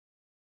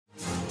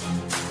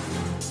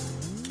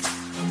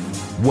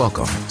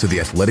Welcome to The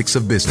Athletics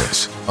of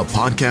Business, a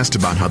podcast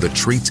about how the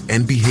traits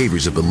and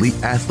behaviors of elite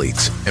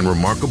athletes and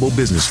remarkable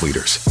business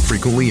leaders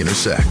frequently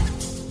intersect.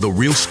 The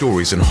real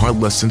stories and hard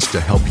lessons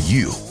to help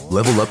you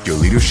level up your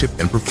leadership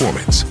and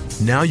performance.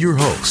 Now your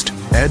host,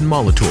 Ed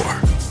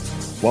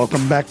Molitor.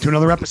 Welcome back to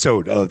another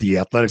episode of the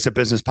Athletics of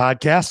Business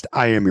podcast.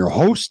 I am your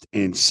host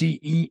and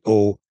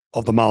CEO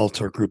of the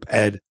Molitor Group,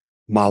 Ed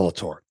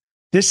Molitor.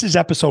 This is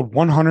episode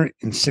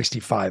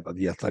 165 of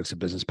the Athletics of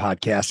Business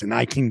podcast, and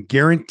I can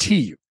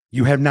guarantee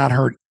you have not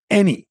heard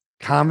any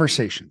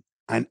conversation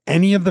on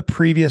any of the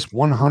previous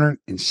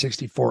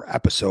 164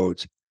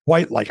 episodes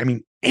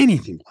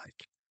anything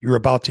like you're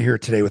about to hear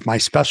today with my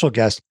special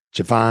guest,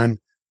 JeVon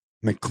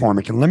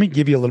McCormick. And let me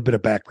give you a little bit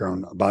of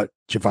background about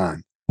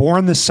JeVon.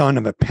 Born the son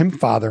of a pimp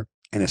father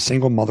and a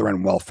single mother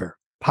on welfare,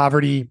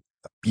 poverty,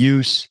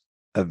 abuse,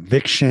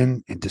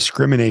 eviction, and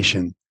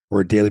discrimination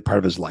were a daily part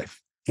of his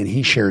life. And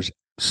he shares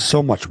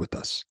so much with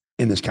us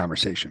in this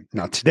conversation.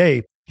 Now,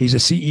 today, he's a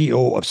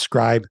CEO of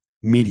Scribe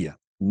Media,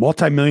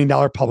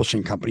 multi-million-dollar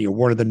publishing company,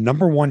 awarded the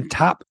 #1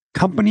 top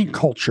company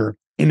culture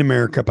in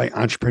America by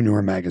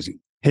Entrepreneur Magazine.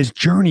 His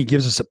journey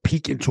gives us a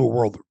peek into a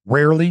world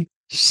rarely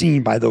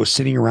seen by those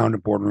sitting around a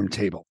boardroom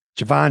table.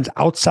 JeVon's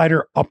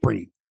outsider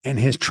upbringing and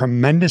his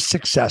tremendous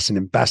success in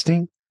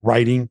investing,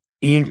 writing,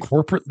 and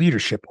corporate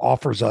leadership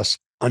offers us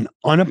an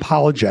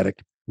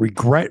unapologetic,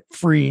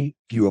 regret-free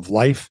view of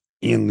life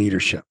and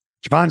leadership.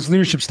 JeVon's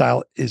leadership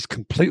style is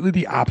completely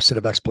the opposite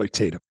of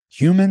exploitative.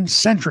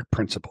 Human-centric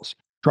principles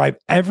drive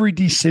every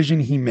decision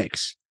he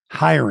makes.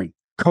 Hiring,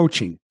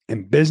 coaching,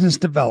 and business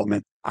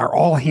development are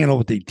all handled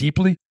with a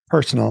deeply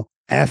personal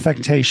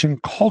affectation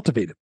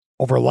cultivated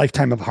over a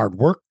lifetime of hard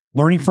work,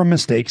 learning from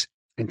mistakes,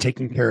 and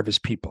taking care of his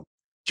people.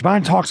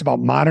 JeVon talks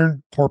about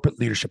modern corporate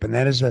leadership, and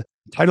that is the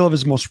title of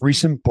his most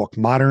recent book,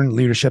 Modern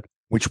Leadership,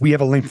 which we have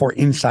a link for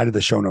inside of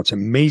the show notes.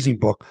 Amazing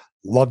book.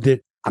 Loved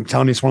it. I'm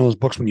telling you, it's one of those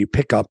books when you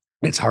pick up,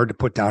 it's hard to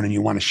put down and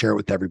you want to share it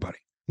with everybody.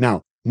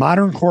 Now,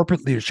 modern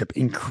corporate leadership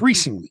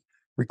increasingly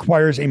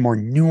requires a more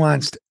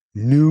nuanced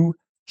new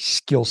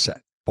skill set.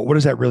 But what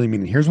does that really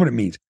mean? And here's what it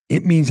means.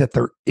 It means that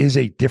there is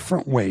a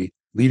different way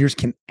leaders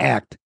can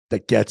act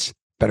that gets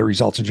better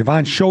results. And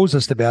JeVon shows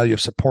us the value of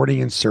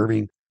supporting and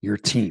serving your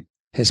team.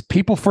 His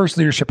people-first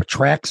leadership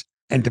attracts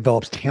and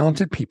develops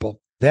talented people.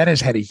 That has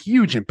had a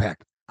huge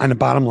impact on the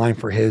bottom line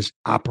for his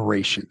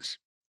operations.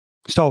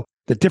 So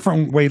the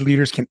different way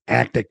leaders can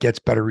act that gets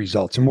better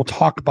results. And we'll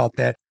talk about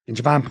that. And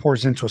JeVon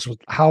pours into us with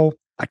how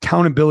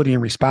accountability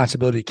and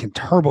responsibility can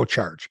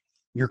turbocharge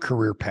your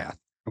career path.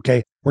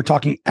 Okay. We're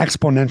talking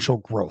exponential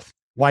growth.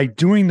 Why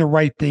doing the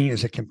right thing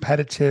is a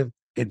competitive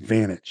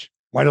advantage.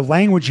 Why the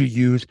language you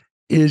use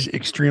is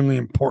extremely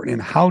important,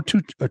 and how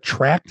to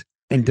attract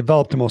and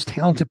develop the most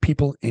talented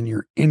people in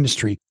your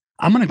industry.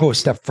 I'm going to go a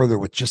step further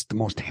with just the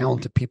most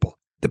talented people,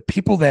 the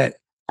people that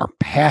are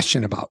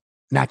passionate about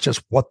not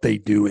just what they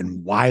do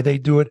and why they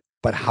do it,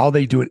 but how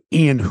they do it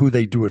and who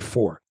they do it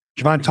for.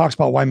 JeVon talks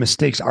about why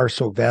mistakes are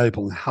so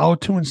valuable and how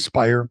to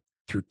inspire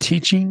through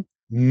teaching,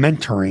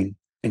 mentoring,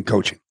 and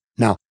coaching.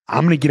 Now,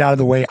 I'm going to get out of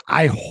the way.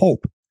 I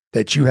hope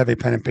that you have a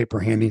pen and paper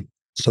handy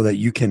so that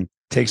you can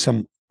take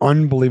some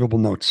unbelievable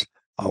notes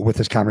with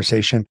this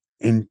conversation.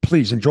 And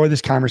please enjoy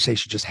this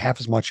conversation just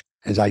half as much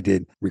as I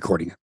did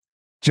recording it.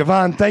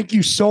 JeVon, thank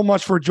you so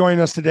much for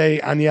joining us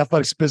today on the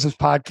Athletics Business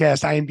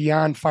Podcast. I am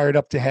beyond fired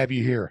up to have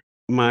you here.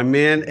 My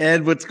man,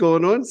 Ed, what's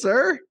going on,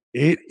 sir?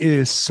 It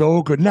is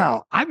so good.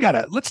 Now,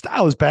 let's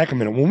dial this back a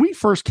minute. When we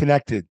first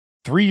connected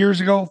 3.5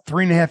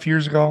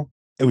 years ago,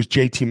 it was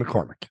JT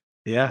McCormick.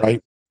 Yeah.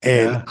 Right.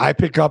 And I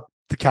pick up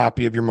the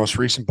copy of your most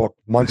recent book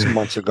months and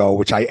months ago,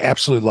 which I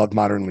absolutely loved,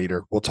 Modern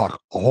Leader. We'll talk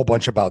a whole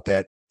bunch about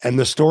that. And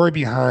the story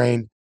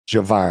behind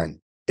JeVon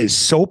is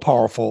so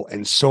powerful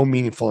and so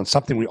meaningful and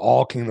something we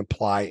all can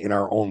apply in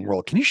our own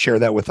world. Can you share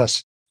that with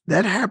us?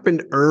 That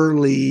happened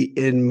early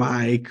in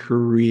my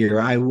career.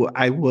 I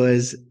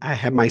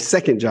had my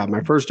second job. My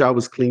first job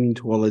was cleaning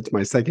toilets.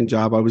 My second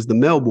job, I was the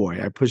mail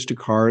boy. I pushed a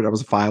cart. I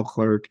was a file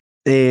clerk.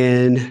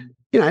 And,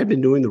 I'd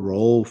been doing the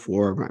role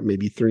for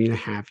maybe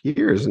 3.5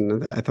 years.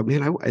 And I thought,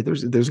 man,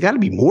 there's got to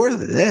be more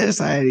than this.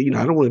 I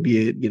don't want to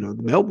be, the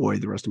mail boy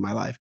the rest of my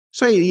life.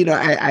 So,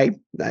 I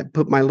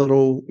put my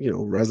little,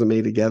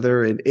 resume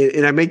together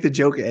and I make the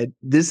joke, Ed,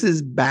 this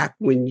is back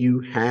when you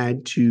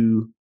had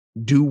to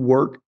do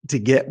work to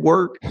get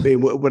work. I mean,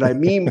 what I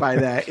mean by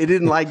that, it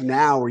isn't like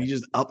now where you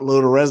just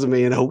upload a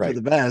resume and hope for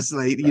the best.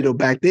 Like,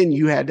 back then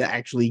you had to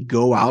actually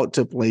go out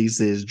to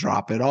places,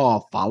 drop it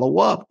off, follow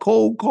up,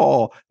 cold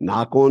call,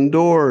 knock on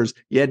doors.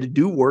 You had to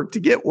do work to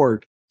get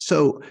work.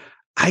 So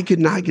I could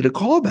not get a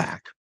call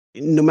back.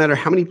 No matter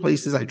how many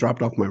places I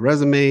dropped off my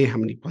resume, how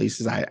many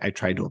places I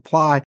tried to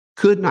apply,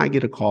 could not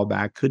get a call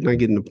back, could not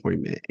get an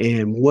appointment.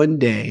 And one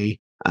day,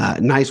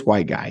 nice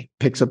white guy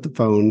picks up the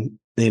phone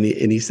and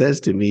he says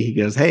to me, he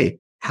goes, "Hey,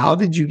 how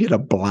did you get a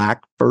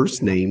Black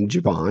first name,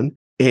 JeVon,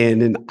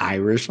 and an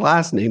Irish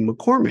last name,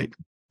 McCormick?"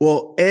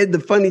 Well, Ed, the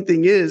funny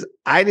thing is,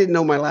 I didn't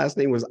know my last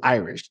name was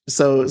Irish.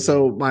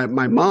 So my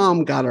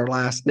mom got her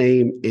last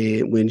name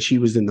when she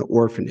was in the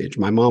orphanage.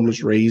 My mom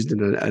was raised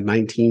in a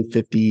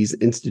 1950s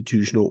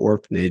institutional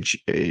orphanage,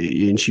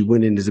 and she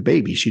went in as a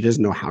baby. She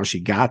doesn't know how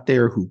she got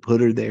there, who put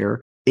her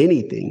there,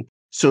 anything.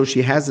 So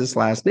she has this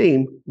last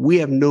name. We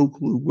have no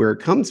clue where it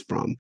comes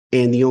from.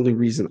 And the only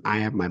reason I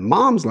have my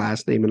mom's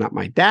last name and not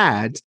my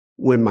dad's,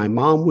 when my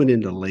mom went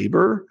into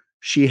labor,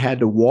 she had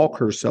to walk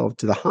herself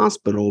to the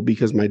hospital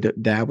because my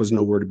dad was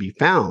nowhere to be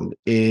found.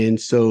 And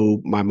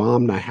so my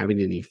mom, not having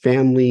any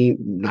family,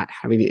 not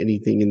having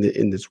anything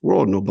in this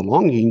world, no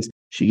belongings,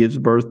 she gives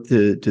birth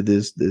to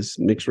this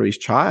mixed race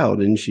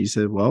child. And she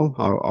said, well,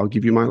 I'll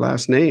give you my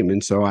last name.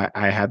 And so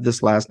I have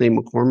this last name,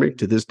 McCormick.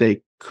 To this day,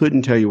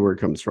 couldn't tell you where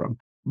it comes from.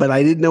 But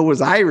I didn't know it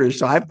was Irish.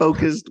 So I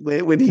focused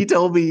when he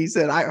told me, he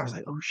said, I was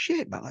like, oh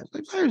shit, my last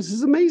name's Irish. This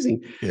is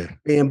amazing. Yeah.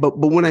 And but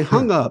when I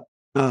hung up,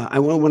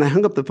 when I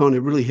hung up the phone,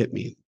 it really hit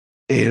me.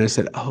 And I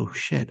said, oh,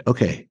 shit.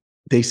 Okay.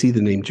 They see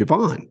the name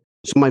JeVon.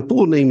 So my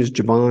full name is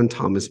JeVon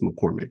Thomas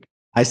McCormick.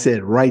 I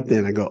said right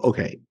then, I go,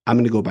 okay, I'm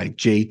going to go by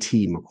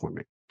JT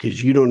McCormick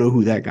because you don't know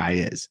who that guy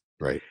is.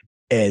 Right.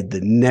 And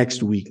the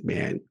next week,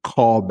 man,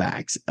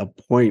 callbacks,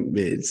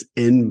 appointments,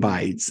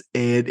 invites.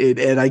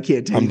 And I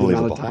can't tell you the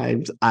amount of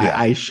times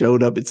I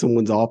showed up at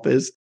someone's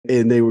office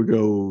and they would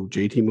go,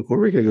 JT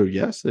McCormick. I go,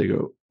 yes. They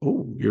go,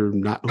 oh, you're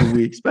not who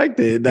we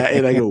expected.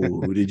 And I go,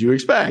 who did you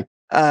expect?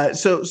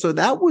 So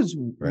that was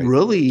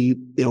really,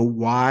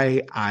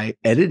 why I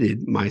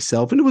edited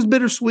myself, and it was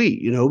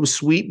bittersweet. It was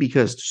sweet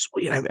because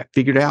I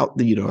figured out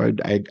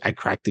that, I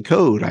cracked the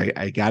code.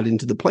 I got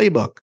into the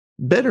playbook.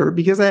 Bitter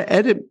because I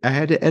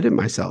had to edit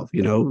myself,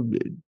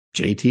 JT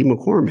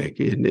McCormick,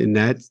 and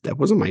that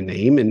wasn't my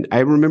name. And I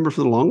remember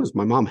for the longest,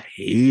 my mom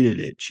hated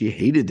it. She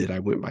hated that I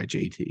went by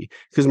JT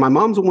because my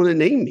mom's the one that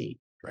named me.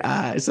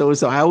 Right. So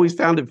I always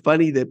found it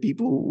funny that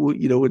people,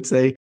 would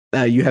say,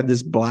 you have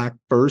this Black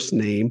first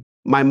name.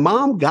 My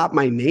mom got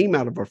my name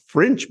out of a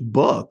French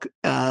book.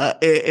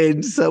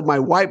 And so my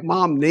white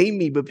mom named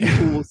me, but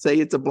people will say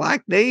it's a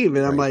Black name.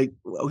 And I'm like,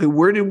 okay,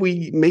 where did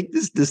we make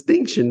this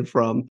distinction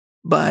from?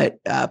 But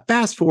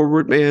fast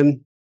forward,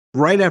 man,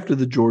 right after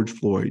the George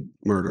Floyd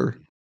murder,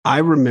 I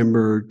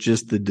remember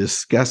just the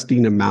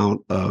disgusting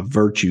amount of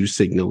virtue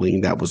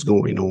signaling that was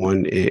going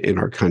on in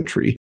our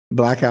country.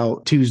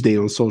 Blackout Tuesday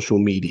on social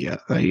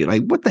media.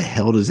 Like, what the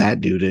hell does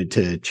that do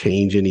to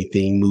change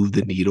anything, move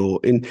the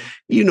needle? And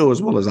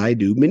as well as I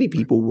do, many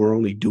people were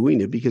only doing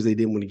it because they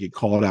didn't want to get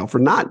called out for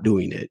not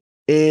doing it.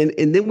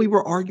 And then we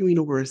were arguing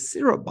over a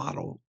syrup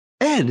bottle.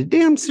 A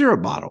damn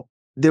syrup bottle.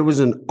 There was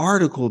an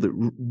article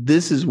that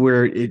this is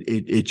where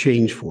it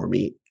changed for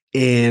me.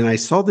 And I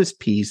saw this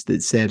piece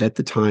that said at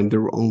the time there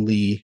were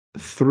only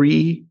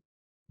 3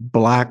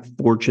 Black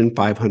Fortune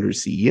 500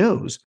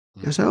 CEOs.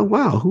 I said, oh,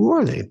 wow, who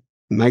are they?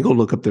 And I go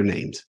look up their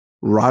names.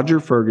 Roger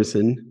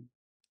Ferguson,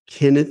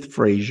 Kenneth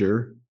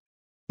Frazier,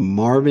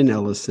 Marvin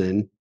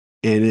Ellison,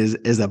 and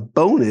as a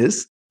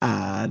bonus,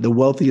 the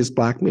wealthiest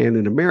Black man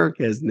in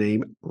America is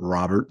named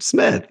Robert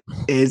Smith.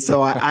 And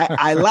so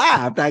I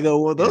laughed. I go,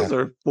 well, those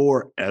are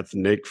 4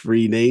 ethnic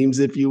free names,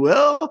 if you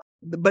will.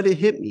 But it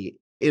hit me.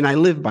 And I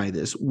live by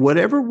this.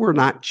 Whatever we're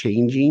not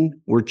changing,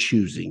 we're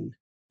choosing.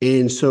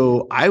 And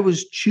so I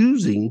was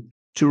choosing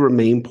to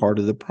remain part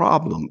of the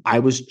problem. I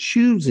was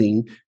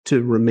choosing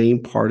to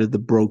remain part of the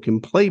broken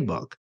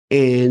playbook.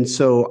 And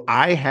so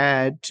I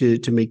had to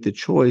make the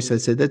choice. I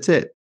said, that's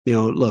it.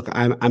 Look,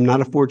 I'm not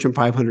a Fortune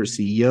 500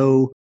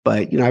 CEO.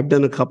 But, I've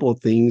done a couple of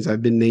things.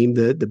 I've been named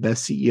the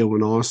best CEO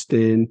in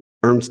Austin.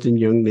 Ernst &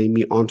 Young named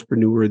me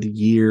Entrepreneur of the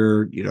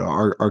Year.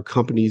 Our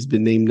company's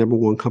been named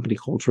 #1 company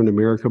culture in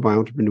America by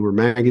Entrepreneur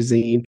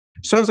Magazine.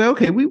 So I was like,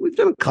 okay, we've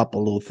done a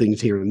couple little things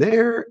here and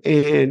there.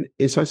 And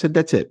so I said,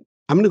 that's it.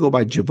 I'm going to go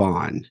by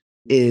JeVon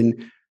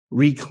and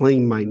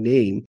reclaim my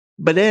name.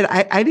 But Ed,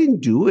 I didn't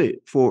do it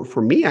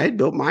for me. I had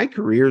built my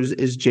career as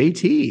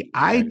JT.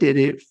 I did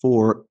it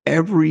for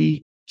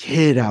every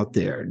kid out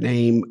there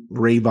named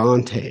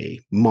Rayvante,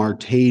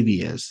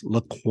 Martavius,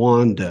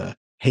 Laquanda,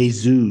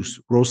 Jesus,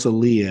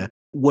 Rosalia,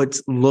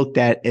 what's looked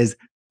at as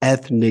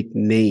ethnic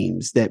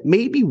names that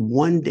maybe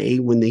one day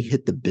when they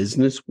hit the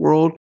business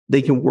world,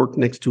 they can work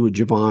next to a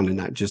JeVon and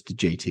not just a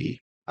JT.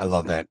 I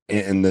love that.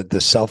 And the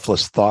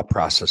selfless thought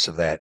process of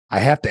that. I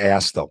have to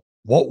ask though,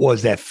 what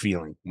was that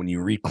feeling when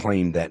you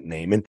reclaimed that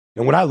name? And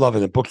what I love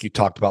in the book you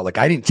talked about, like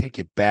I didn't take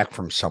it back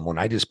from someone.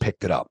 I just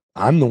picked it up.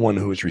 I'm the one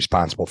who was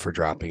responsible for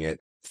dropping it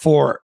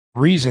for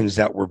reasons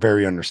that were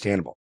very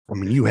understandable. I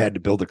mean, you had to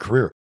build a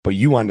career, but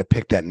you wanted to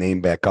pick that name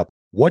back up.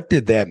 What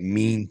did that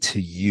mean to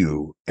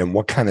you? And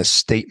what kind of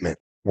statement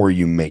were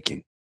you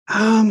making?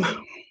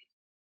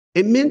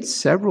 It meant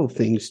several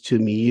things to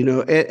me,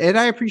 and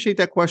I appreciate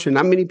that question.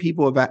 Not many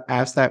people have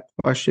asked that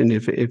question,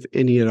 if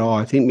any at all.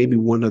 I think maybe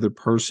one other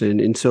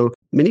person. And so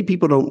many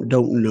people don't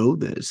know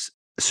this.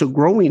 So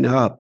growing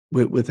up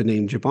with the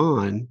name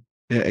JeVon,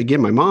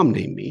 again, my mom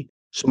named me.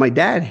 So my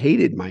dad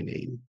hated my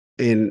name.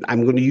 And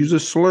I'm going to use a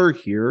slur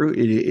here,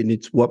 and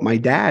it's what my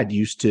dad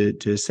used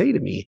to say to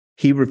me.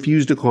 He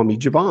refused to call me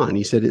JeVon.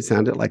 He said it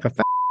sounded like a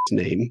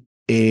name,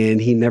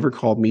 and he never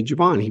called me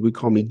JeVon. He would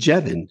call me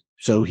JeVon.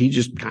 So he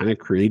just kind of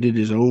created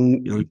his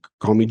own,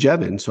 call me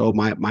JeVon. So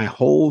my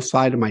whole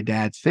side of my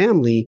dad's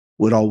family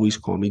would always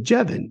call me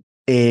JeVon.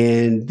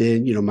 And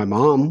then, my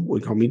mom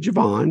would call me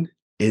JeVon.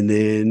 And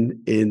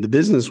then in the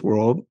business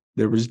world,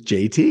 there was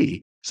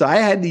JT. So I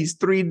had these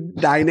three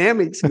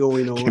dynamics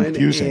going on.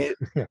 Confusing.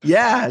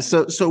 Yeah.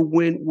 So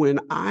when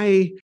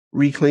I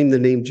reclaimed the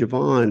name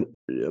JeVon,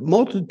 a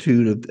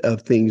multitude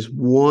of things.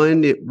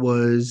 One, it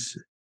was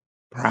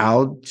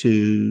proud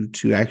to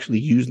actually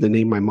use the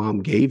name my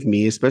mom gave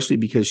me, especially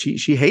because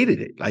she hated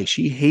it. Like,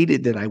 she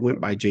hated that I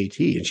went by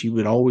JT, and she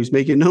would always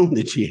make it known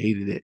that she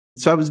hated it.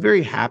 So I was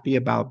very happy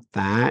about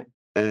that.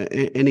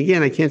 And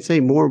again, I can't say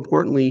more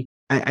importantly,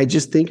 I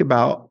just think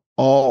about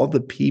all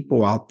the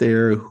people out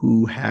there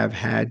who have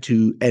had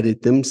to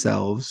edit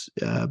themselves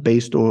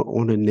based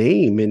on a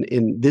name.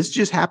 And this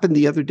just happened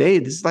the other day.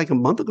 This is like a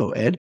month ago,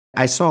 Ed.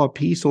 I saw a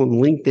piece on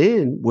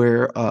LinkedIn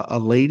where a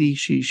lady,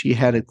 she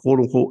had a quote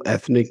unquote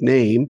ethnic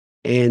name,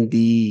 and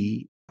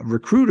the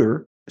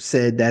recruiter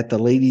said that the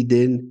lady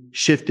then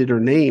shifted her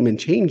name and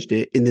changed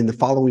it. And then the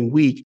following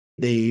week,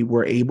 they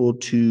were able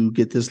to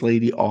get this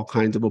lady all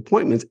kinds of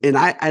appointments. And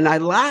I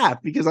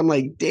laughed because I'm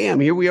like, damn,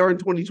 here we are in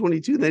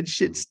 2022. That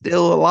shit's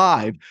still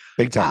alive.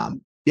 Big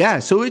time. Yeah.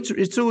 So it's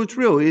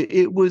real.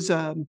 It was,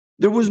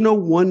 there was no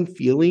one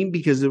feeling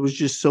because there was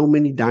just so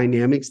many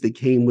dynamics that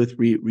came with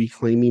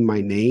reclaiming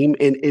my name.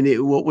 And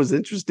what was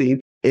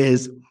interesting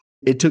is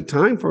it took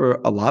time for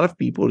a lot of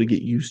people to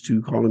get used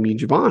to calling me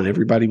JeVon.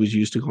 Everybody was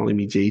used to calling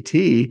me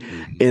JT.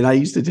 Mm-hmm. And I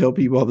used to tell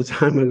people all the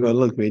time, I go,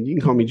 look, man, you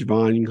can call me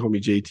JeVon, you can call me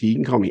JT, you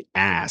can call me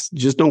ass.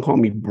 Just don't call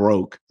me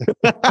broke.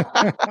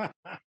 That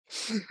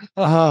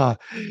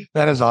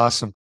is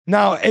awesome.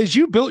 Now, as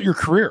you built your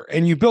career,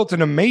 and you built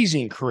an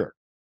amazing career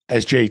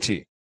as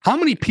JT, how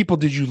many people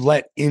did you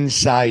let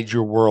inside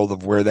your world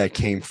of where that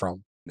came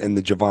from and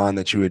the JeVon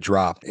that you had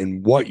dropped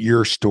and what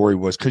your story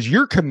was? Because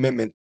your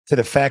commitment to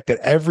the fact that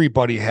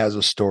everybody has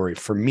a story,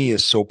 for me,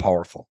 is so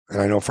powerful.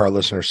 And I know for our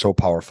listeners, so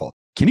powerful.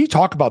 Can you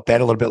talk about that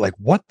a little bit? Like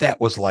what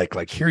that was like?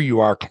 Like, here you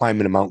are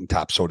climbing a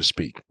mountaintop, so to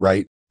speak,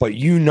 right? But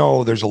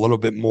there's a little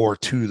bit more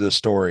to the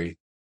story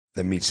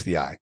than meets the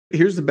eye.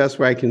 Here's the best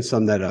way I can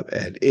sum that up,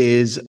 Ed,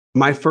 is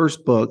my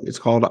first book. It's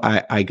called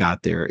I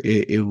Got There.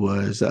 It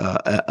was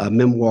a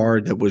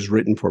memoir that was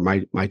written for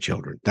my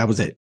children. That was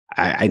it.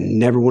 I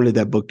never wanted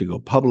that book to go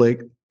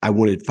public. I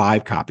wanted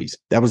 5 copies.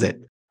 That was it.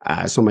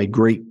 So my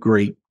great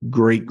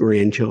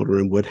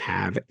grandchildren would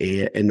have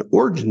an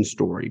origin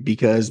story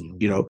because,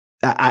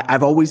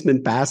 I've always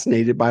been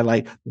fascinated by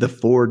like the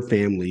Ford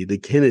family, the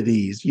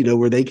Kennedys,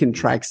 where they can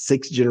track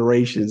 6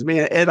 generations.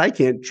 Man, Ed, I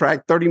can't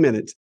track 30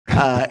 minutes.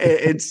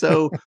 And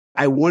so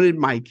I wanted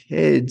my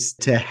kids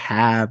to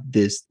have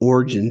this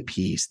origin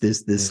piece,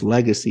 this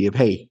legacy of,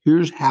 hey,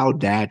 here's how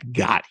dad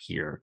got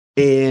here.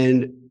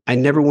 And I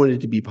never wanted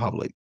it to be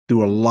public.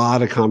 Through a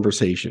lot of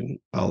conversation,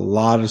 a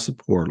lot of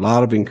support, a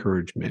lot of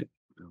encouragement.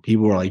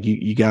 People were like,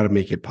 you got to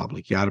make it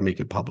public. You got to make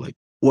it public.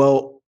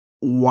 Well,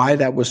 why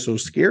that was so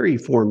scary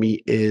for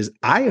me is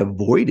I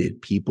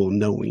avoided people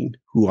knowing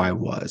who I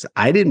was.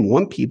 I didn't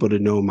want people to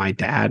know my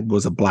dad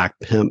was a black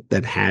pimp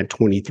that had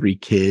 23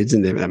 kids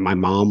and that my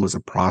mom was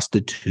a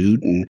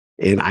prostitute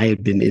and I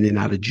had been in and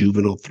out of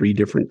juvenile 3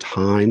 different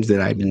times,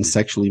 that I'd been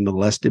sexually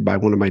molested by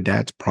one of my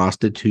dad's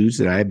prostitutes,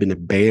 that I had been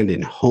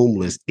abandoned,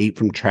 homeless, ate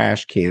from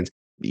trash cans,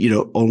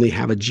 only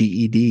have a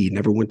GED,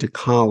 never went to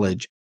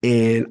college.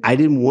 And I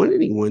didn't want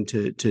anyone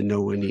to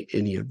know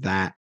any of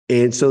that.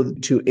 And so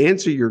to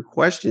answer your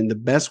question, the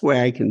best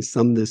way I can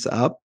sum this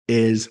up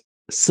is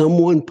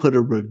someone put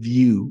a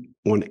review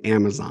on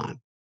Amazon,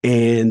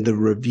 and the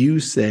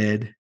review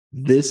said,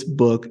 this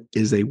book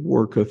is a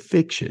work of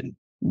fiction.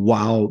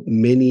 While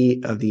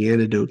many of the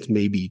anecdotes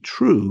may be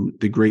true,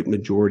 the great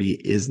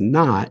majority is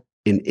not.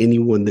 And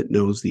anyone that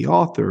knows the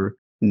author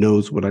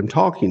knows what I'm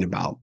talking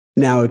about.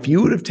 Now, if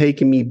you would have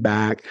taken me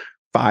back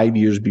 5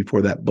 years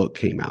before that book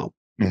came out,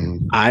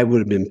 mm-hmm. I would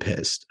have been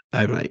pissed.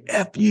 I'd be like,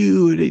 F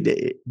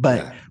you.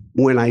 But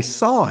when I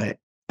saw it,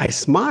 I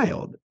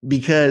smiled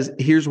because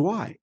here's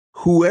why.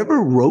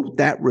 Whoever wrote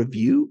that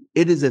review,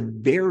 it is a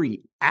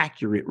very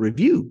accurate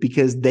review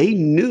because they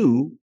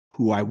knew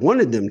who I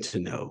wanted them to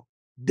know.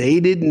 They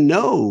didn't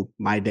know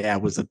my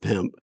dad was a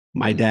pimp.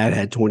 My dad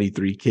had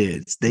 23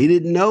 kids. They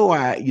didn't know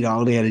I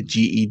only had a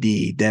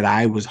GED, that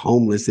I was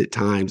homeless at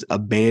times,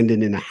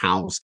 abandoned in a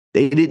house.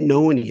 They didn't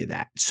know any of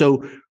that.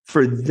 So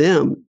for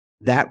them,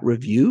 that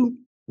review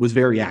was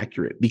very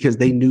accurate because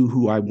they knew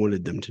who I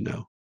wanted them to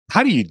know.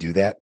 How do you do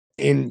that?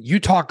 And you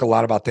talk a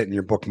lot about that in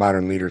your book,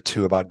 Modern Leader,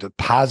 too, about the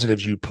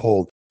positives you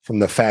pulled from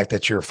the fact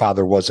that your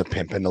father was a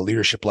pimp and the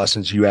leadership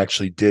lessons you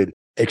actually did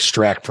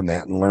extract from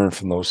that and learn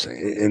from those.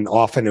 And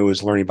often it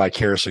was learning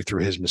vicariously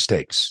through his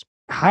mistakes.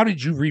 How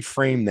did you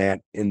reframe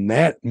that in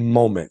that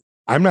moment?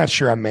 I'm not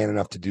sure I'm man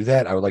enough to do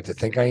that. I would like to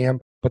think I am.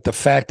 But the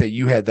fact that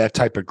you had that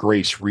type of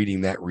grace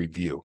reading that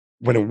review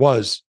when it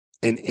was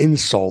an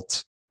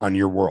insult on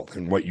your world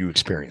and what you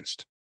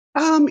experienced.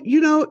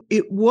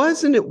 It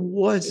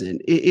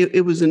wasn't.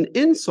 It was an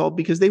insult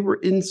because they were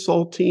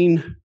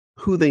insulting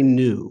who they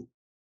knew.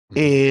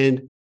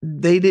 And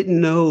they didn't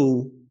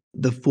know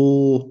the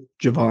full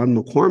JeVon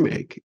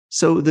McCormick.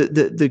 So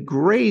the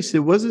grace, it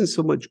wasn't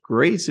so much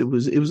grace. It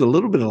was a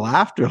little bit of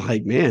laughter.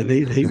 Like, man,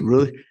 they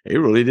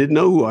really didn't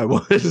know who I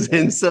was.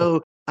 And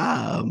so,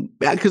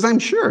 because I'm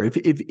sure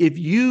if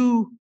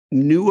you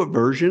knew a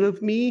version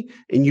of me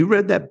and you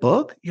read that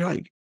book, you're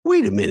like,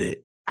 wait a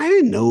minute. I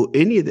didn't know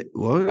any of that.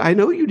 Well, I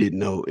know you didn't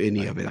know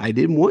any of it. I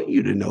didn't want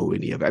you to know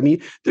any of it. I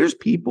mean, there's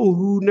people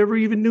who never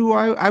even knew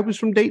I was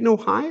from Dayton,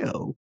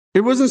 Ohio.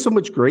 It wasn't so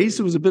much grace.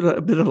 It was a bit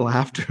of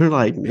laughter.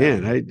 Like,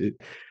 man,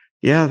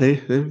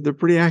 they're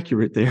pretty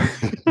accurate there.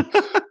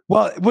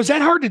 Well, was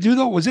that hard to do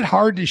though? Was it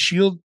hard to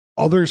shield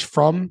others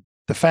from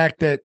the fact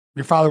that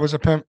your father was a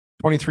pimp,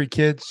 23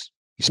 kids?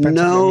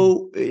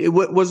 No, it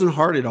wasn't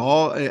hard at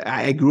all.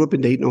 I grew up in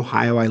Dayton,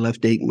 Ohio. I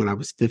left Dayton when I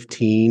was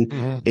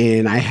 15,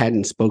 and I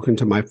hadn't spoken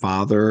to my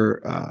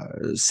father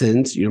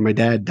since. My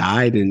dad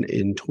died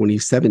in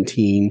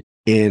 2017,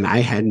 and I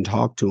hadn't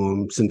talked to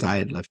him since I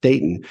had left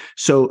Dayton.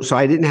 So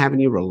I didn't have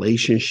any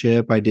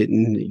relationship. I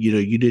didn't,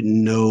 you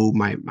didn't know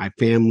my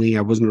family.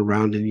 I wasn't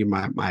around any of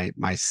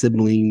my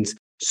siblings.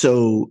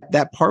 So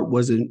that part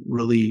wasn't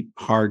really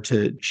hard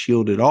to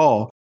shield at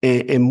all.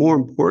 And more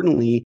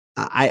importantly,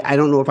 I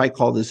don't know if I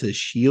call this a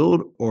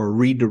shield or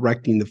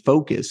redirecting the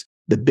focus.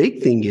 The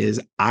big thing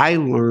is I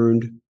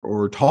learned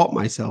or taught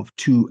myself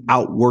to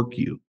outwork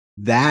you.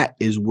 That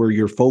is where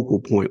your focal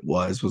point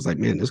was like,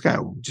 man, this guy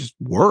will just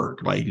work.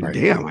 Like, right.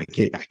 Damn, I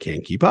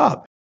can't keep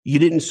up. You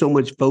didn't so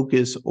much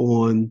focus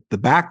on the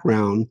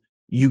background.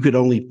 You could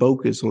only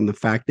focus on the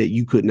fact that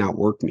you couldn't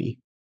outwork me.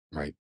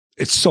 Right.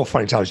 It's so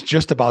funny. I was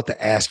just about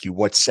to ask you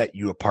what set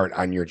you apart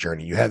on your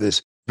journey. You have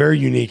this very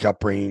unique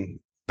upbringing,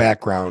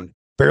 background,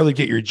 barely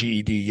get your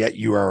GED, yet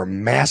you are a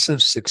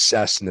massive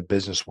success in the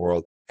business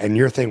world. And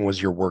your thing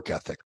was your work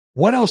ethic.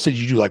 What else did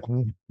you do? Like,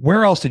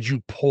 where else did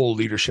you pull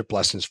leadership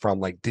lessons from?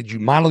 Like, did you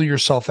model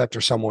yourself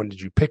after someone? Did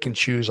you pick and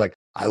choose? Like,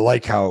 I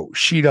like how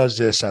she does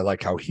this. I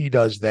like how he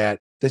does that.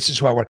 This is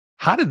who I want.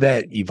 How did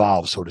that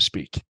evolve, so to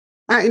speak?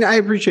 I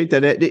appreciate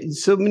that.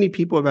 So many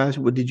people have asked,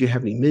 well, did you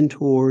have any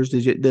mentors?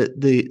 Did you?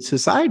 The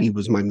society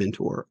was my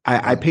mentor.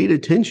 I paid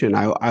attention.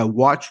 I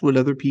watched what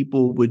other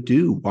people would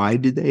do. Why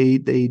did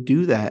they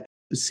do that?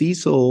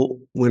 Cecil,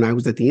 when I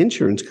was at the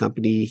insurance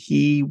company, I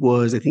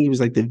think he was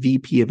like the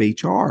VP of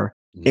HR.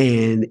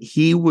 And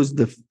he was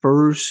the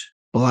first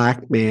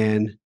Black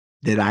man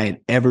that I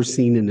had ever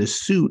seen in a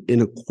suit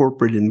in a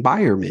corporate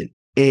environment.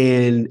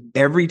 And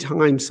every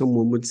time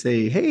someone would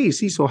say, hey,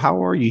 Cecil,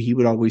 how are you? He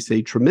would always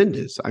say,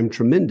 tremendous. I'm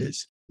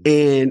tremendous.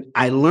 And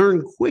I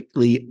learned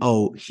quickly,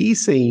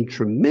 he's saying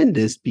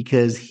tremendous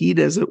because he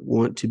doesn't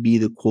want to be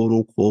the quote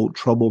unquote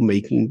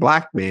troublemaking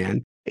Black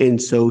man.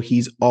 And so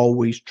he's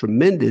always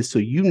tremendous. So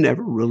you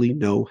never really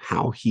know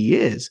how he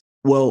is.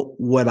 Well,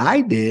 what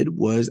I did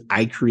was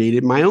I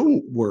created my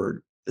own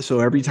word. So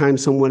every time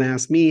someone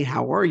asks me,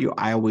 how are you?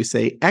 I always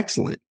say,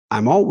 excellent.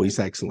 I'm always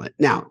excellent.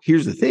 Now,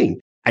 here's the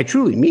thing. I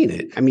truly mean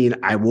it. I mean,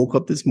 I woke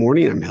up this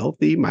morning. I'm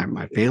healthy.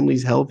 My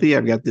family's healthy.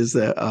 I've got this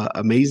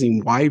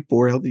amazing wife,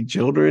 4 healthy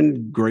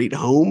children, great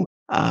home,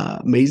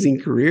 amazing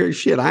career.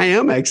 Shit, I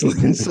am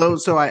excellent.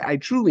 So I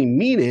truly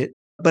mean it.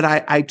 But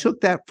I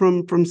took that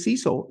from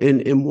Cecil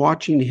and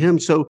watching him.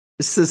 So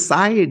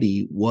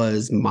society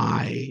was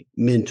my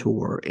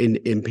mentor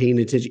in paying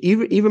attention.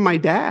 Even my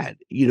dad,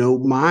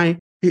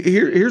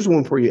 here's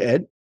one for you,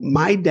 Ed.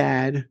 My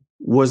dad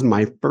was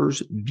my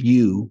first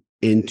view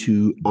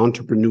into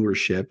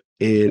entrepreneurship,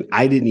 and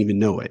I didn't even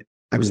know it.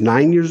 I was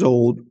 9 years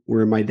old.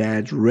 We're in my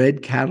dad's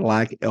red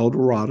Cadillac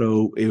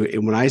Eldorado.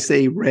 And when I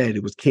say red,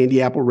 it was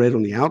candy apple red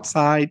on the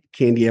outside,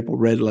 candy apple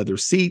red leather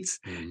seats,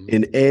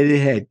 and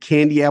it had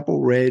candy apple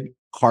red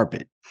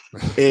carpet.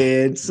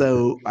 And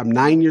so I'm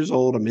 9 years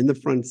old. I'm in the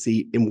front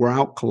seat, and we're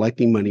out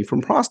collecting money from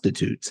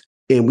prostitutes.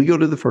 And we go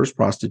to the first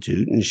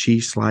prostitute, and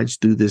she slides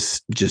through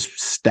this just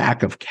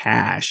stack of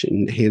cash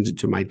and hands it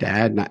to my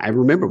dad. And I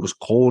remember it was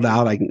cold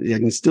out. I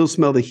can still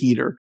smell the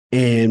heater.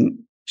 And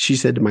she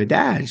said to my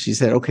dad, she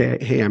said, okay,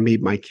 hey, I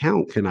made my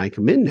count. Can I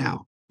come in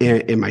now?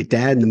 And my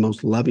dad, in the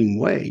most loving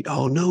way,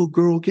 oh, no,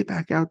 girl, get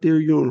back out there.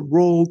 You're on a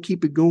roll.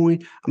 Keep it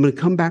going. I'm going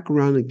to come back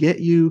around and get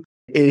you.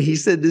 And he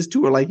said this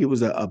to her like it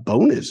was a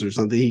bonus or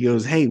something. He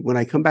goes, hey, when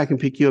I come back and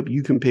pick you up,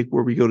 you can pick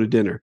where we go to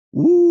dinner.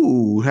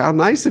 Ooh, how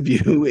nice of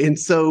you. And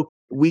so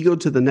we go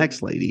to the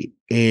next lady,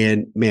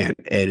 and man,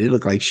 Ed, it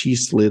looked like she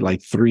slid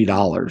like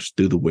 $3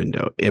 through the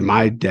window. And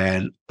my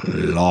dad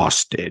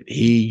lost it.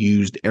 He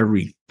used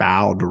every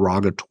foul,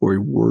 derogatory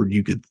word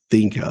you could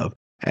think of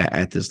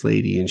at this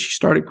lady. And she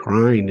started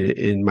crying.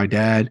 And my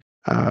dad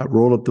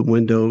rolled up the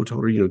window,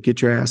 told her,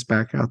 get your ass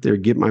back out there,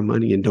 get my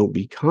money, and don't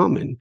be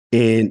common.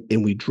 And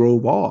we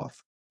drove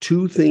off.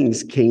 2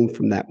 things came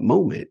from that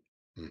moment.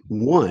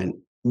 One,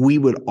 we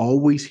would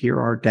always hear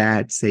our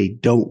dad say,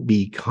 don't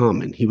be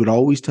common. He would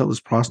always tell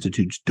his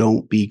prostitutes,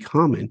 don't be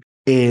common.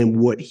 And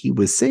what he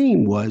was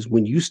saying was,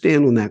 when you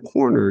stand on that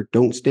corner,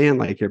 don't stand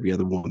like every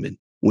other woman.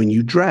 When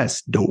you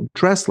dress, don't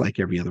dress like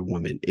every other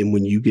woman. And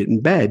when you get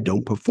in bed,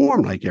 don't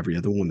perform like every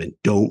other woman.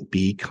 Don't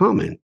be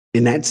common.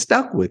 And that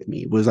stuck with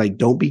me. It was like,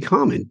 don't be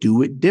common,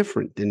 do it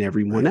different than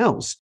everyone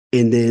else.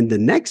 And then the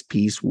next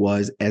piece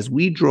was, as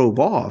we drove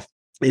off,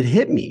 it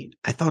hit me.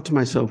 I thought to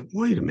myself,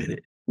 wait a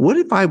minute, what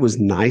if I was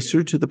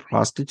nicer to the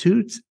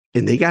prostitutes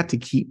and they got to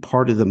keep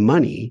part of the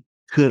money?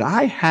 Could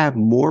I have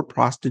more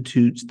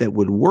prostitutes that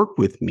would work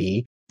with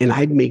me and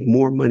I'd make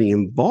more money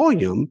in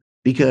volume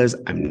because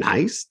I'm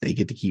nice? They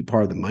get to keep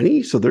part of the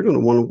money, so they're going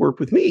to want to work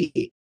with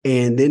me.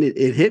 And then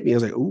it hit me. I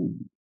was like, ooh,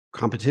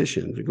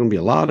 competition. There's going to be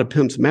a lot of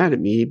pimps mad at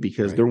me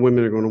because their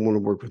women are going to want to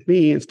work with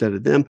me instead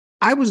of them.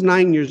 I was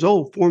 9 years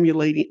old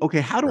formulating,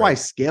 okay, how do I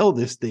scale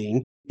this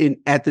thing? And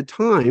at the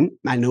time,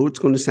 I know it's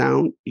going to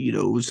sound,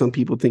 some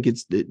people think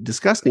it's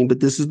disgusting, but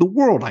this is the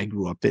world I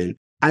grew up in.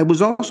 I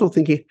was also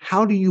thinking,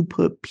 how do you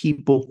put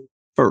people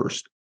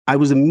first? I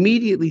was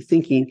immediately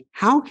thinking,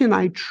 how can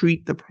I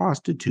treat the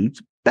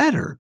prostitutes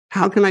better?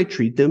 How can I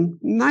treat them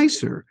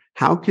nicer?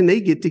 How can they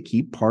get to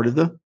keep part of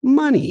the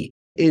money?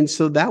 And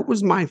so that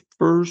was my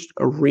first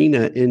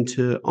arena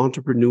into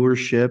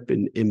entrepreneurship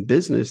and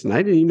business. And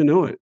I didn't even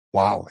know it.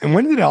 Wow. And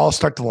when did it all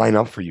start to line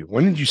up for you?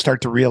 When did you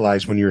start to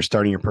realize when you were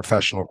starting your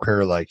professional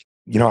career, like,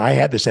 I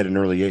had this at an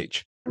early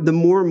age? The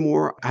more and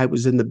more I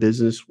was in the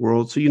business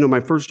world. So, my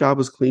first job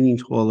was cleaning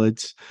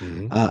toilets.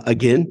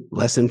 Again,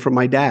 lesson from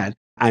my dad.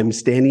 I'm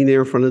standing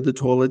there in front of the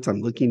toilets.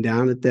 I'm looking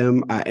down at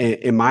them.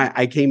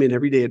 I came in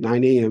every day at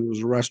 9 a.m. It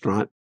was a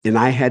restaurant, and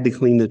I had to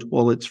clean the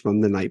toilets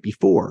from the night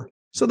before.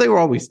 So they were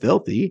always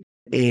filthy.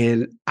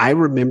 And I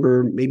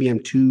remember maybe I'm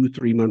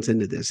 2-3 months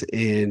into this,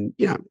 and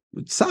it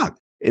sucked.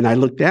 And I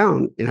looked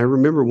down, and I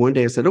remember one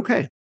day I said,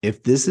 okay,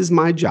 if this is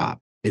my job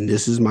and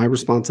this is my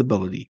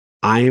responsibility,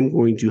 I am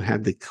going to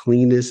have the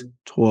cleanest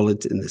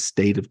toilets in the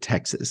state of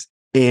Texas.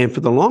 And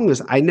for the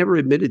longest, I never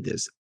admitted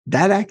this.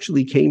 That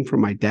actually came from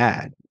my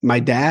dad.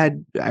 My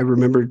dad, I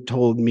remember,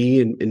 told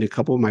me and a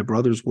couple of my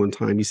brothers one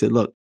time, he said,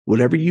 look,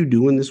 whatever you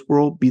do in this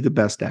world, be the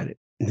best at it.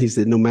 And he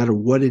said, no matter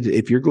what it is,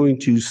 if you're going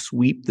to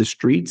sweep the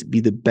streets,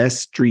 be the best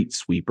street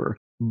sweeper,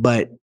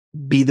 but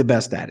be the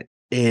best at it.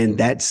 And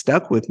that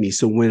stuck with me.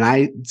 So when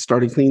I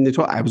started cleaning the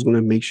toilet, I was going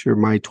to make sure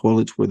my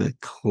toilets were the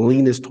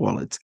cleanest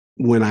toilets.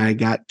 When I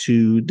got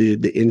to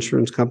the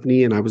insurance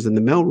company and I was in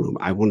the mailroom,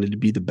 I wanted to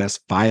be the best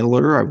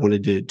filer. I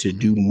wanted to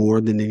do more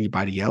than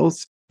anybody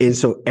else. And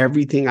so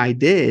everything I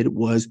did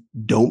was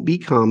don't be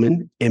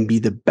common and be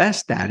the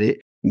best at it.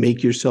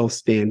 Make yourself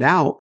stand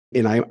out.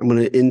 And I'm going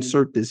to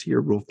insert this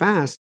here real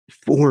fast.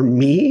 For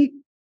me,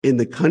 in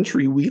the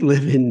country we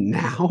live in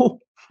now,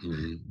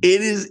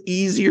 it is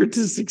easier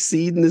to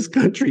succeed in this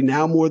country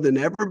now more than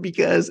ever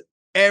because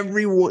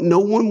no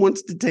one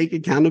wants to take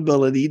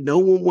accountability. No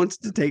one wants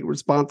to take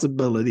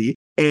responsibility.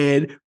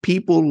 And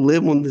people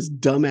live on this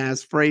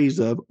dumbass phrase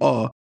of,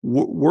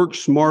 work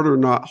smarter,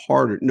 not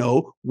harder.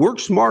 No, work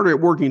smarter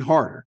at working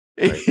harder.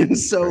 Right. And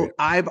so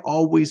I've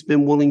always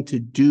been willing to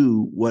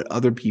do what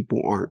other people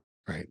aren't.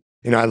 Right.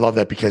 I love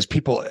that because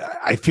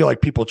I feel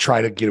like people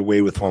try to get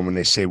away with one when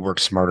they say work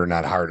smarter,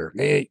 not harder.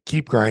 Hey,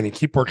 keep grinding,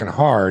 keep working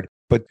hard,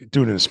 but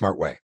do it in a smart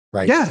way.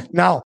 Right. Yeah.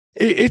 Now,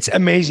 it's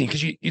amazing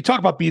because you talk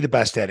about be the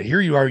best at it.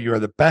 Here you are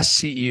the best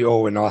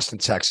CEO in Austin,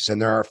 Texas,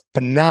 and there are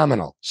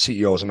phenomenal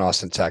CEOs in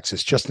Austin,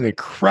 Texas, just an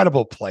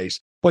incredible place.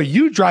 But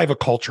you drive a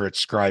culture at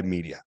Scribe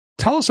Media.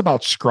 Tell us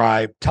about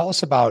Scribe. Tell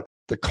us about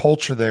the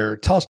culture there.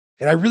 Tell us,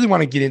 and I really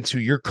want to get into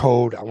your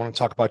code. I want to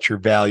talk about your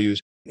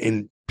values,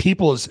 and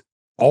people is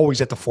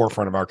always at the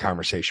forefront of our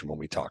conversation when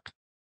we talk.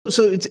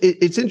 So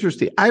it's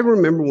interesting. I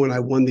remember when I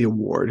won the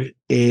award,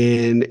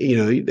 and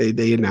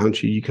they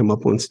announce you come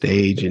up on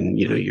stage, and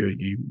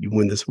you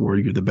win this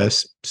award. You're the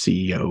best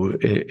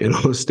CEO in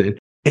Austin.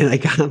 And I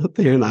got up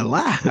there and I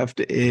laughed,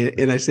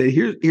 and I said,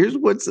 "Here's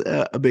what's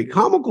a bit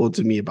comical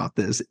to me about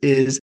this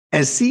is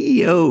as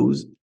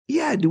CEOs,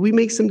 do we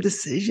make some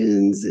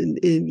decisions and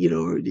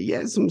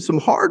some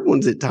hard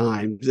ones at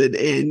times,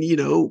 and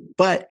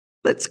but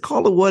let's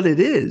call it what it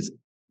is."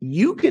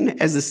 You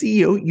can, as a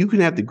CEO, you can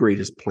have the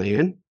greatest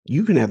plan.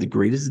 You can have the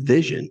greatest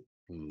vision.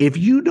 If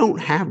you don't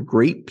have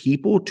great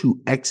people to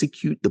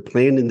execute the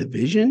plan and the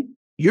vision,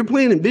 your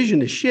plan and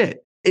vision is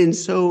shit. And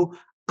so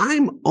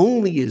I'm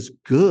only as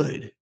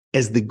good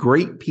as the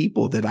great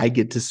people that I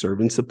get to serve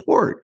and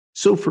support.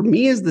 So for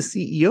me as the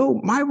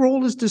CEO, my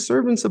role is to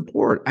serve and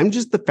support. I'm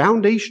just the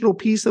foundational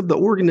piece of the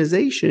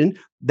organization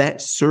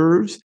that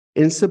serves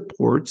and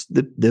supports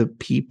the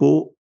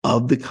people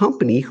of the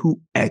company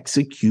who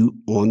execute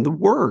on the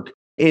work.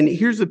 And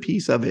here's a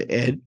piece of it,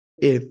 Ed.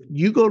 If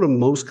you go to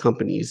most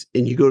companies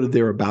and you go to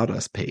their About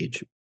Us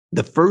page,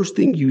 the first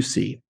thing you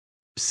see,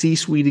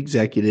 C-suite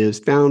executives,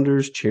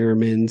 founders,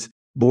 chairmen,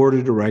 board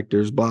of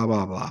directors, blah,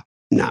 blah, blah.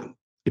 Now,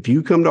 if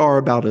you come to our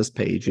About Us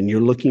page and you're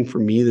looking for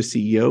me, the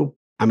CEO,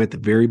 I'm at the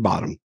very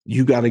bottom.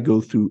 You got to go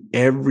through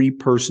every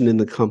person in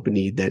the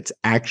company that's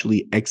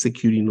actually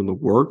executing on the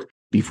work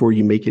before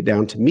you make it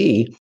down to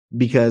me,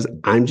 because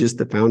I'm just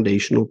the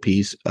foundational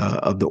piece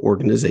of the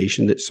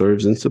organization that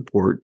serves and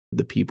support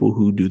the people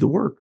who do the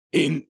work.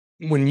 And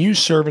when you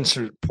serve and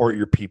support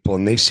your people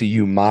and they see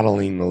you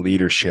modeling the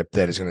leadership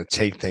that is going to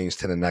take things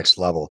to the next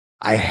level,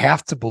 I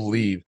have to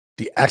believe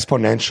the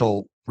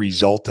exponential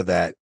result of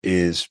that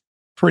is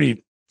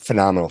pretty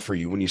phenomenal for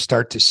you when you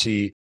start to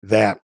see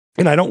that.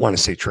 And I don't want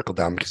to say trickle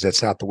down because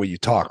that's not the way you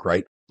talk,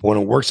 right? But when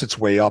it works its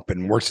way up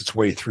and works its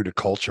way through the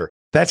culture,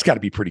 that's got to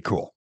be pretty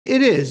cool.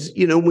 It is.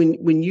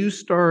 When you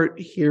start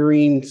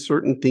hearing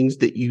certain things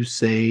that you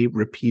say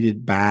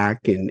repeated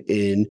back, and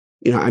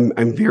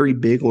I'm very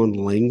big on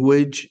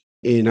language,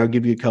 and I'll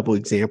give you a couple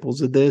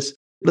examples of this.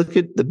 Look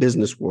at the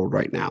business world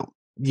right now.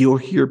 You'll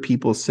hear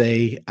people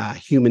say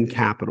human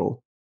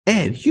capital.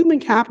 Ed, human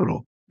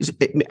capital.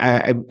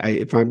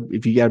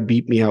 If you got to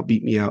beat me out,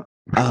 beat me out.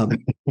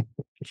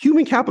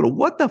 Human capital.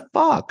 What the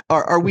fuck?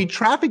 Are we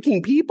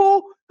trafficking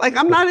people? Like,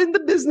 I'm not in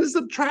the business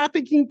of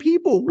trafficking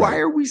people. Why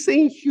are we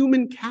saying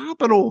human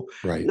capital?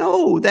 Right.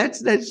 No,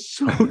 that's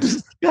so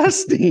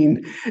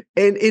disgusting.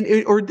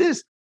 Or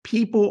this,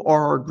 people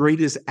are our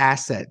greatest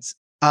assets.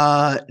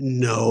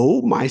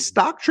 No, my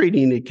stock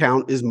trading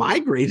account is my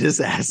greatest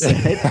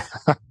asset.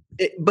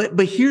 But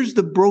here's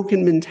the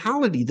broken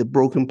mentality, the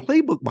broken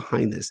playbook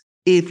behind this.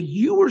 If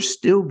you are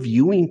still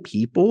viewing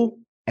people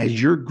as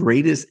your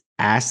greatest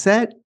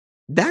asset,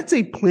 that's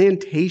a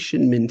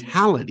plantation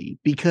mentality,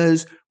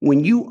 because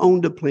when you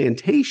owned a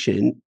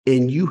plantation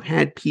and you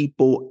had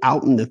people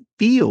out in the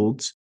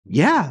fields,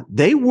 yeah,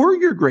 they were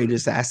your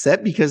greatest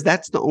asset because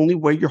that's the only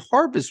way your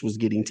harvest was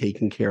getting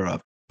taken care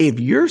of.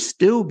 If you're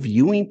still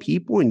viewing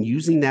people and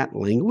using that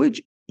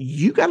language,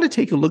 you got to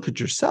take a look at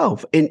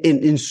yourself.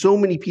 And so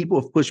many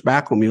people have pushed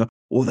back on me.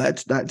 Well,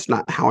 that's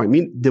not how I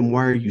mean. Then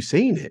why are you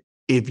saying it?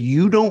 If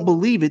you don't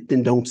believe it,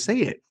 then don't say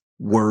it.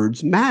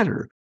 Words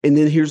matter. And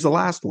then here's the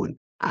last one.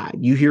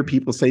 You hear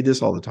people say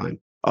this all the time.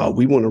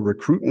 We want to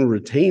recruit and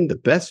retain the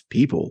best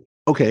people.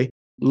 Okay,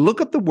 look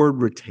up the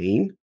word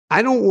retain.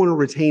 I don't want to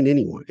retain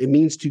anyone. It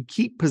means to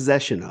keep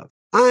possession of.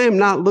 I am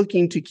not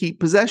looking to keep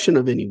possession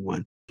of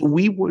anyone.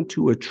 We want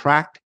to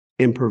attract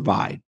and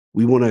provide.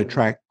 We want to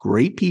attract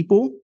great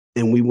people,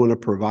 and we want to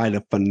provide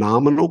a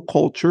phenomenal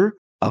culture,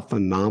 a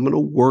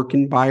phenomenal work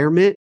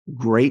environment,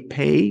 great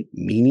pay,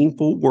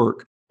 meaningful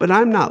work. But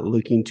I'm not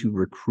looking to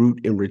recruit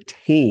and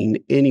retain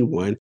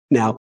anyone.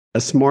 Now, a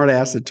smart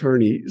ass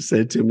attorney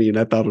said to me, and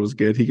I thought it was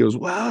good. He goes,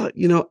 well,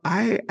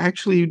 I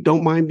actually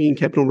don't mind being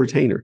kept on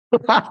retainer.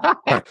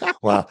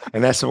 Well,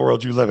 and that's the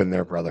world you live in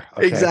there, brother.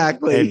 Okay?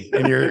 Exactly.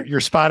 And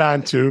you're spot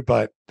on too,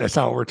 but that's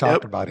not what we're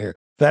talking about here.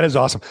 That is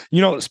awesome.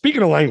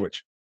 Speaking of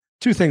language,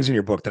 two things in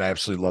your book that I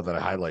absolutely love that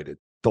I highlighted.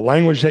 The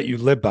language that you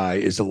live by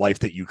is the life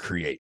that you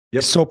create. Yep.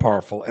 It's so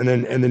powerful. And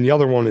then the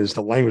other one is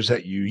the language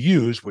that you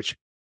use, which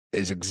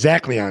is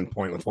exactly on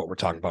point with what we're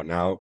talking about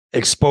now,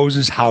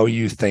 exposes how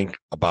you think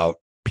about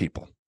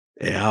people.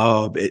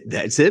 Yeah,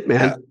 that's it,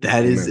 man. Yeah.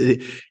 That is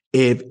it.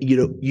 If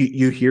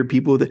you hear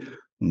people that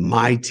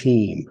my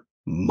team,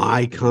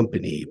 my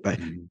company, but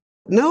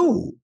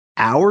no,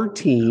 our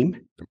team,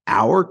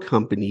 our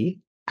company,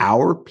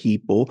 our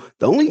people.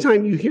 The only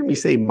time you hear me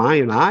say my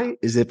and I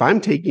is if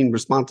I'm taking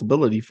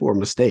responsibility for a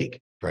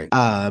mistake. Right.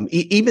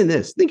 Even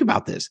this, think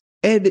about this.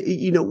 And,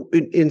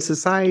 in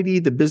society,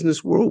 the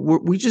business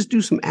world, we just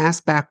do some ass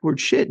backward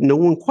shit. No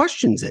one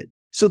questions it.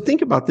 So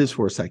think about this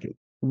for a second.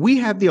 We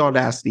have the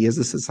audacity as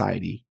a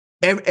society.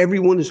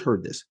 Everyone has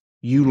heard this.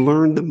 You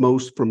learn the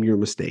most from your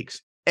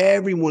mistakes.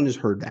 Everyone has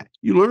heard that.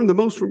 You learn the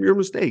most from your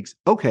mistakes.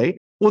 Okay.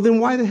 Well, then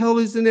why the hell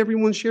isn't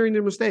everyone sharing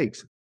their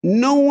mistakes?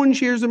 No one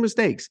shares their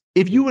mistakes.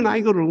 If you and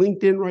I go to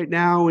LinkedIn right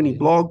now, any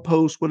blog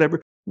posts,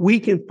 whatever, we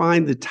can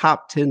find the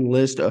top 10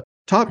 list of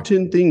top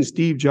 10 things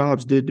Steve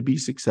Jobs did to be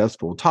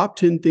successful. Top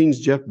 10 things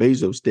Jeff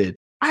Bezos did.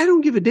 I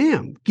don't give a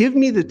damn. Give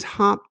me the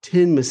top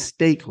 10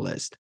 mistake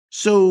list.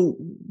 So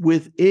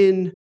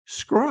within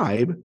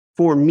Scribe,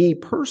 for me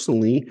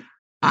personally,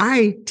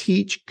 I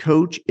teach,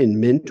 coach, and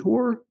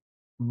mentor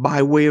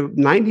by way of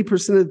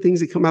 90% of the things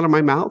that come out of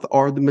my mouth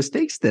are the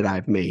mistakes that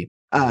I've made.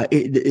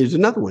 There's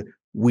another one.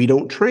 We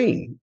don't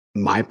train.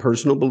 My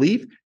personal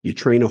belief, you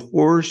train a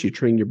horse, you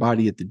train your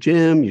body at the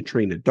gym, you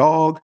train a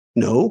dog.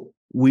 No,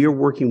 we are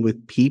working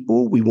with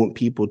people. We want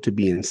people to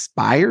be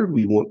inspired.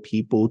 We want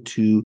people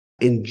to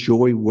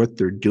enjoy what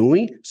they're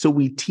doing. So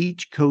we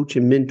teach, coach,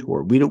 and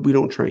mentor. We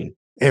don't train.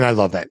 And I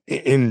love that.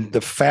 In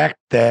the fact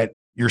that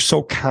you're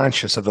so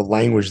conscious of the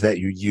language that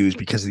you use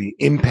because of the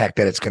impact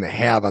that it's going to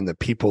have on the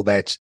people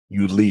that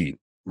you lead,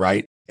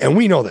 right? And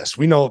we know this.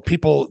 We know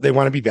people, they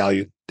want to be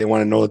valued. They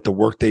want to know that the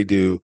work they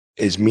do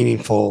is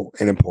meaningful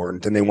and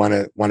important, and they want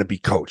to be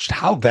coached.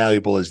 How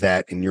valuable is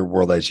that in your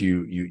world as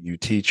you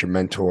teach, you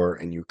mentor,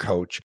 and you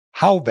coach?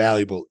 How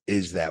valuable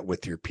is that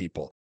with your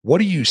people? What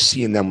do you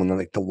see in them when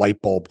the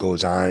light bulb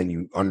goes on and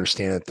you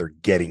understand that they're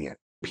getting it?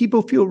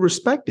 People feel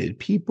respected.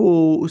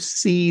 People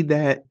see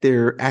that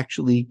they're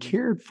actually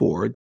cared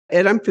for.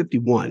 And I'm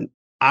 51.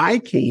 I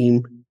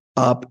came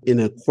up in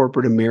a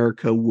corporate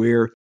America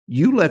where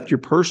you left your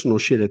personal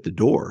shit at the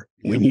door.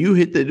 When you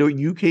hit the door,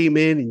 you came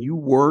in and you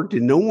worked,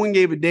 and no one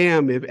gave a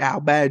damn if how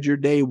bad your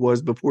day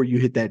was before you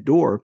hit that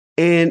door.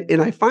 And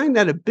I find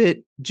that a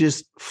bit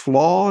just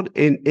flawed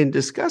and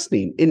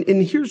disgusting.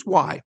 And here's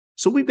why.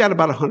 So we've got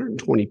about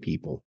 120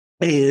 people.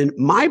 And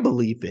my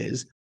belief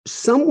is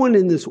someone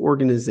in this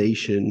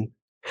organization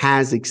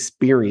has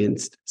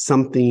experienced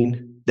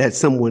something that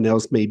someone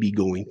else may be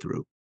going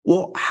through.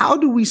 Well, how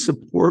do we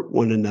support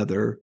one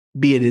another,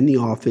 be it in the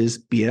office,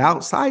 be it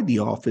outside the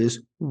office,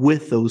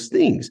 with those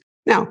things?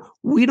 Now,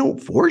 we don't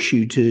force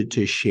you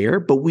to share,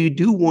 but we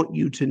do want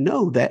you to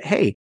know that,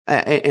 hey,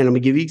 and I'm going to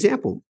give you an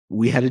example.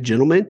 We had a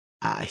gentleman,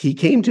 he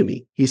came to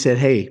me. He said,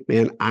 hey,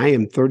 man, I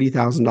am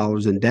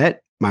 $30,000 in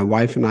debt. My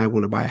wife and I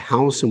want to buy a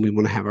house and we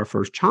want to have our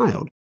first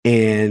child.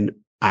 And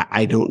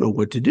I don't know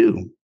what to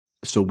do.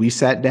 So we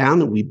sat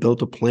down and we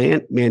built a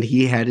plan. Man,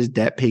 he had his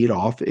debt paid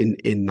off in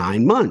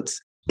 9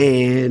 months.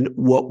 And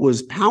what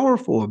was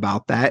powerful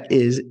about that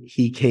is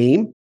he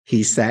came,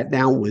 he sat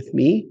down with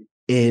me,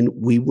 and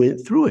we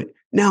went through it.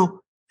 Now,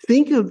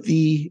 think of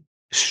the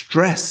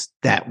stress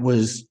that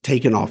was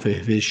taken off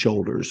of his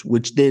shoulders,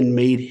 which then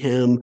made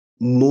him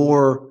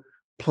more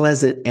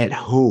pleasant at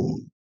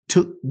home,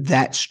 took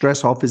that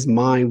stress off his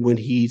mind when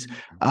he's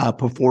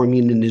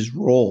performing in his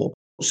role.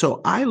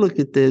 So I look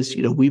at this,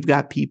 we've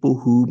got people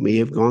who may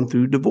have gone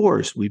through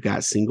divorce. We've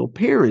got single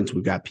parents.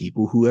 We've got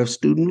people who have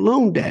student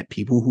loan debt,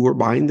 people who are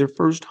buying their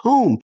first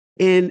home.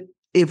 And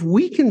if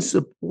we can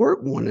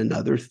support one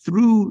another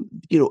through,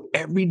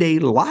 everyday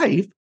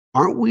life,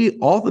 aren't we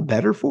all the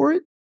better for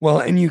it? Well,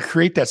 and you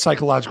create that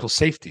psychological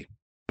safety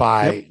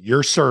by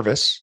your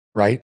service,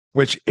 right?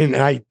 Which, and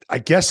I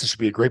guess this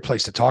would be a great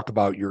place to talk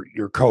about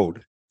your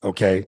code,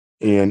 okay?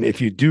 And if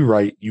you do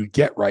right, you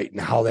get right,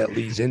 and how that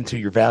leads into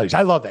your values.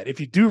 I love that. If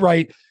you do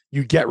right,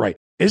 you get right.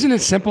 Isn't it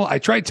simple? I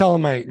try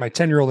telling my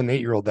 10-year-old and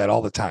 8-year-old that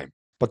all the time,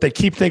 but they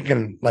keep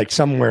thinking like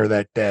somewhere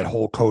that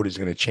whole code is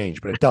going to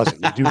change, but it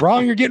doesn't. You do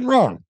wrong, you're getting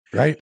wrong,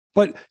 right?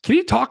 But can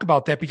you talk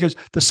about that? Because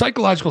the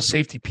psychological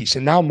safety piece,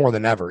 and now more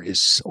than ever, is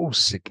so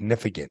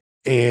significant.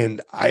 And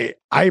I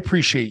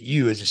appreciate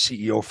you as a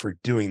CEO for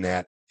doing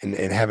that and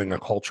having a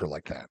culture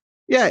like that.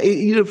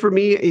 Yeah, for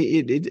me,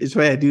 it's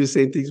why I do the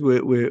same things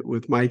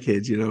with my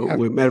kids.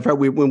 Matter of fact,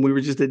 when we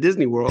were just at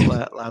Disney World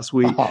last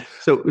week,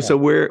 so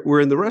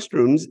we're in the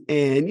restrooms,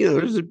 and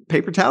there's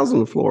paper towels on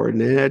the floor, and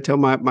then I tell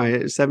my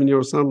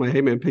 7-year-old son, I'm like,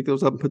 hey man, pick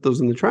those up and put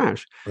those in the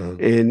trash,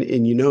 and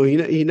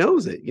he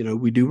knows it.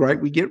 We do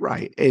right, we get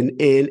right, and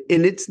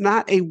it's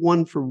not a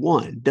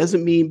 1-for-1.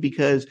 Doesn't mean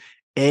because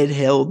Ed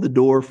held the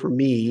door for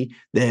me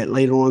that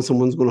later on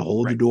someone's going to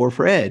hold the door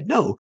for Ed.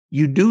 No,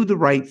 you do the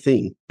right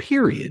thing,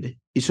 period.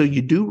 So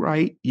you do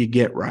right, you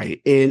get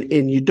right.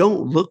 And you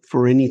don't look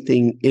for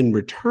anything in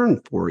return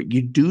for it.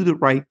 You do the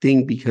right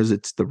thing because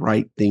it's the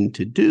right thing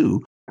to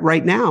do.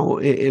 Right now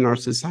in our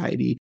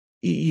society,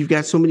 you've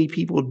got so many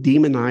people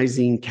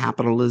demonizing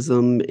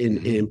capitalism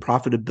and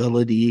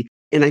profitability.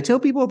 And I tell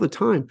people all the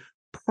time,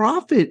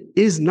 profit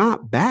is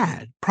not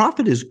bad.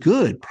 Profit is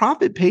good.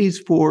 Profit pays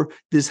for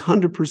this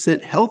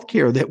 100%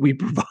 healthcare that we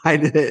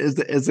provide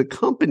as a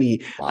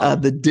company. Wow.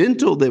 The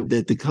dental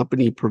that the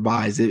company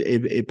provides,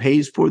 it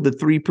pays for the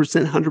 3%,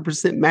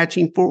 100%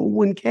 matching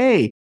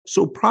 401k.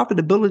 So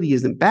profitability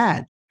isn't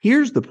bad.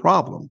 Here's the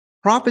problem.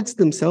 Profits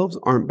themselves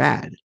aren't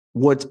bad.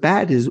 What's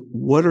bad is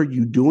what are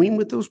you doing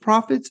with those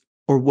profits,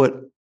 or what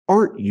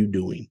aren't you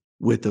doing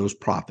with those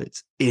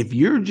profits? If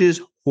you're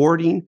just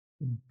hoarding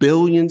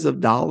billions of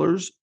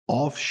dollars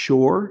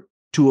offshore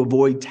to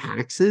avoid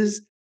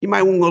taxes, you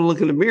might want to go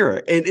look in the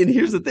mirror. And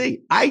here's the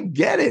thing. I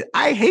get it.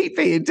 I hate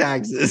paying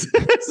taxes.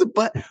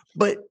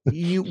 but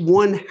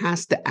one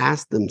has to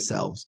ask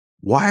themselves,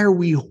 why are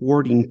we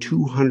hoarding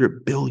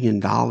 $200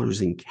 billion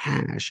in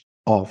cash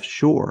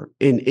offshore?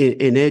 And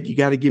Ed, you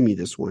got to give me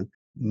this one.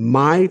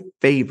 My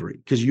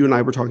favorite, because you and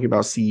I were talking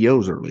about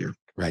CEOs earlier.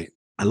 Right.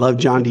 I love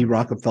John D.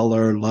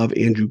 Rockefeller, love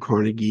Andrew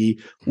Carnegie,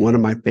 one of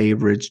my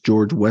favorites,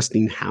 George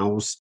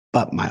Westinghouse,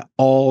 but my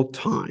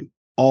all-time,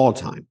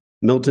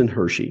 Milton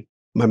Hershey.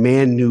 My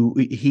man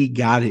he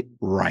got it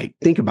right.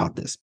 Think about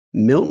this.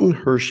 Milton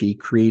Hershey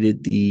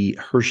created the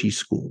Hershey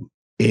School,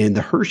 and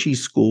the Hershey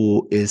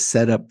School is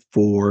set up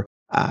for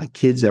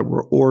kids that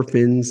were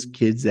orphans,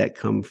 kids that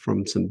come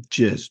from some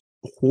just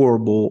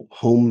horrible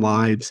home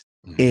lives.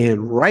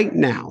 And right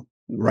now,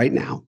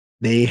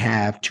 they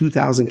have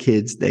 2,000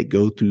 kids that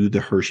go through the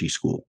Hershey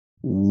School,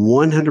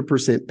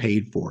 100%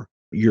 paid for.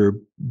 Your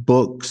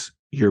books,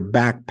 your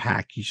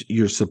backpack,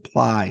 your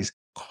supplies,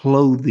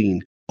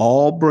 clothing,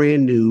 all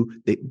brand new,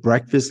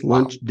 breakfast,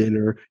 lunch,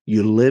 dinner.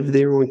 You live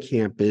there on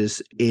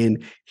campus.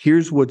 And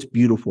here's what's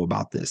beautiful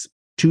about this.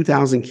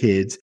 2,000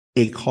 kids,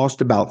 it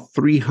cost about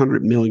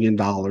 $300 million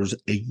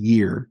a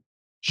year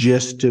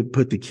just to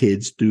put the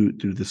kids through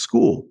the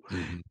school.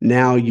 Mm-hmm.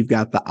 Now you've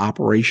got the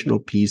operational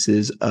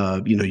pieces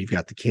of, you've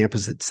got the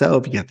campus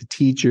itself, you got the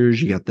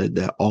teachers, you got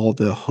the all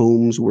the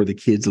homes where the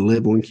kids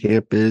live on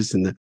campus,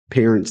 and the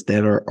parents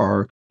that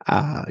are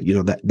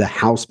the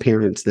house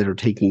parents that are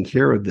taking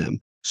care of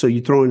them. So you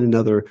throw in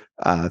another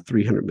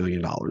 $300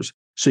 million.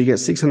 So you got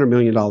 $600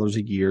 million a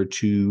year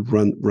to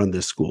run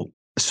this school.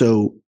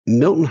 So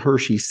Milton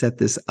Hershey set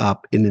this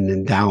up in an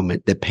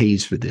endowment that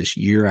pays for this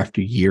year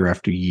after year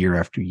after year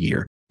after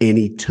year. And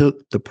he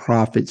took the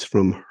profits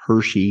from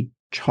Hershey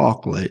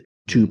chocolate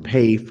to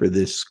pay for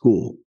this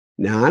school.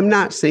 Now, I'm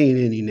not saying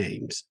any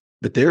names,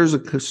 but there's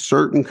a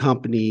certain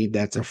company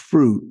that's a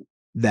fruit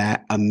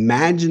that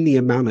imagine the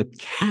amount of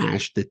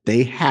cash that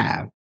they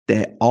have,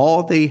 that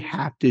all they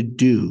have to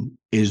do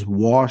is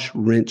wash,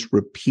 rinse,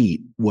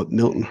 repeat what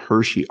Milton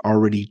Hershey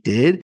already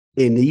did.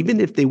 And even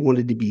if they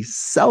wanted to be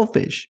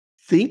selfish,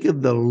 think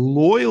of the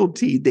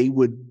loyalty they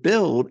would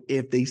build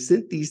if they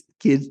sent these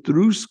kids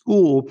through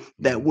school,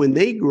 that when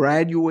they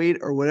graduate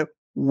or whatever,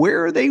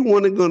 where are they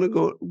want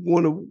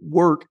to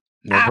work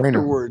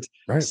afterwards?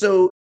 Right.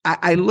 So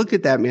I look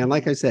at that, man.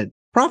 Like I said,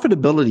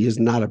 profitability is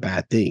not a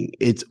bad thing.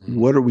 It's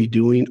what are we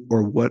doing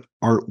or what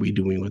aren't we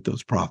doing with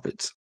those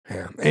profits?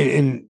 Yeah.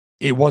 And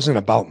it wasn't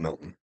about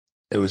Milton.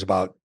 It was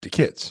about the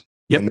kids.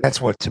 Yep. And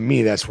that's what, to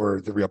me, that's where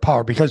the real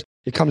power, because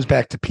it comes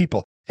back to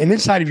people. And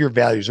inside of your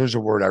values, there's a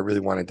word I really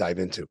want to dive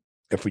into,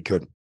 if we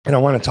could. And I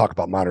want to talk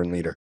about modern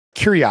leader.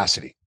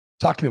 Curiosity.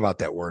 Talk to me about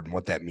that word and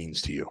what that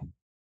means to you.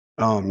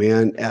 Oh,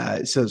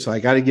 man. So I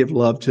got to give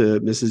love to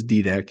Mrs.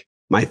 Dudek,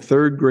 my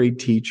third grade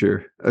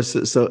teacher.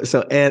 So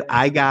Ed,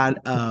 I got,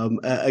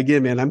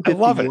 again, man, I'm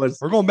 51. I love it.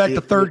 We're going back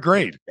to third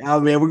grade. Oh,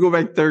 man, we're going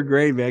back to third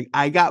grade, man.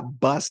 I got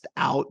bussed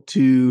out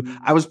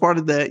I was part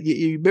of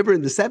you remember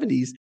in the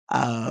 70s,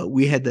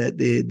 we had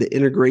the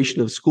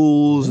integration of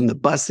schools and the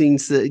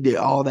busing,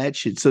 all that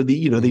shit. So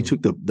they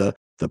took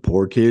the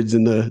poor kids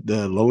in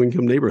the low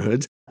income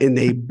neighborhoods and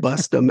they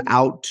bussed them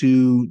out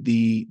to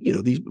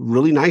these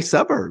really nice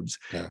suburbs.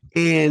 Yeah.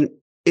 And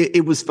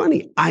it was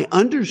funny. I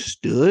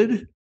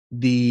understood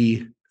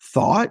the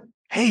thought,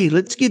 hey,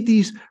 let's give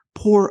these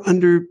poor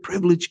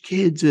underprivileged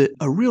kids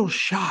a real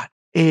shot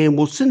and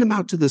we'll send them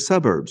out to the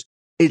suburbs.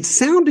 It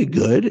sounded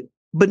good,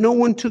 but no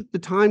one took the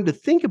time to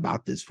think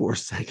about this for a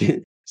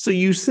second. So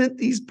you sent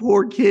these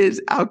poor kids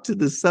out to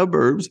the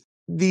suburbs.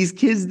 These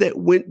kids that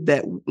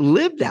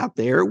lived out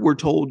there were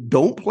told,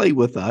 don't play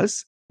with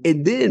us.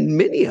 And then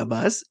many of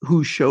us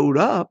who showed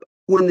up,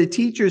 when the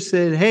teacher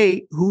said,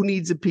 hey, who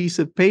needs a piece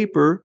of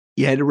paper?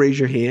 You had to raise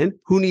your hand.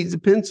 Who needs a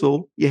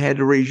pencil? You had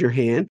to raise your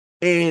hand.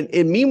 And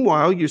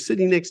meanwhile, you're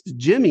sitting next to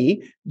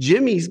Jimmy.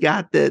 Jimmy's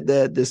got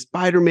the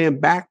Spider-Man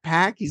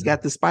backpack. He's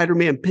got the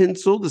Spider-Man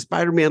pencil, the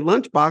Spider-Man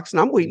lunchbox. And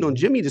I'm waiting on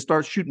Jimmy to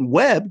start shooting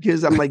web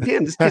because I'm like,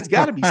 damn, this kid's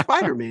got to be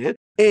Spider-Man.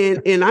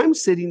 And I'm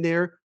sitting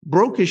there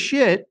broke as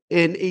shit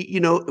and,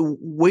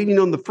 waiting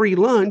on the free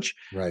lunch.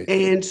 Right.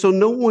 And so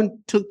no one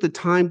took the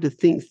time to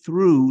think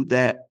through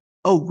that,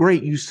 oh,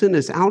 great, you sent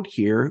us out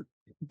here,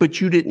 but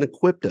you didn't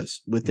equip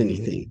us with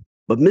anything.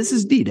 But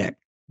Mrs. Dudek,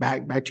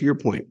 back to your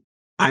point,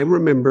 I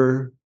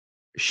remember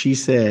she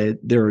said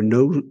there are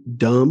no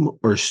dumb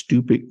or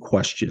stupid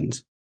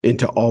questions and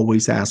to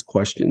always ask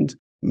questions.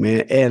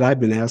 Man, Ed, I've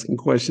been asking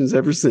questions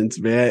ever since,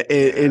 man.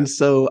 And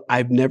so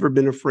I've never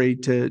been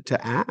afraid to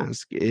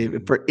ask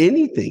for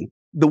anything.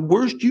 The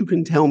worst you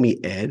can tell me,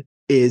 Ed,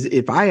 is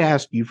if I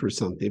ask you for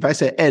something, if I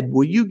say, Ed,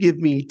 will you give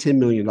me $10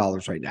 million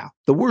right now?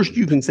 The worst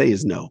you can say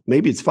is no.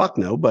 Maybe it's fuck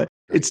no, but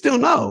it's still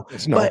no.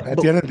 It's no. At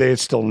the end of the day,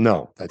 it's still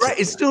no. That's right.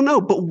 It's still no.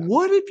 But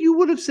what if you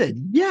would have said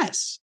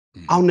yes?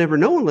 I'll never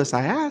know unless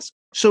I ask.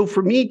 So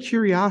for me,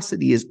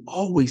 curiosity is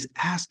always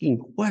asking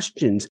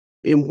questions.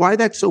 And why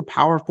that's so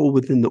powerful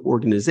within the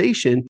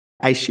organization,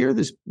 I share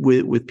this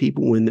with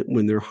people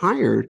when they're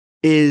hired,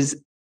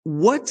 is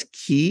what's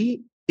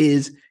key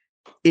is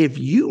if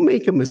you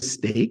make a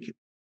mistake,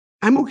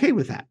 I'm okay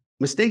with that.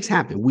 Mistakes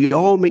happen. We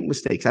all make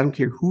mistakes. I don't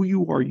care who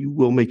you are, you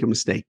will make a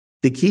mistake.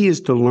 The key is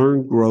to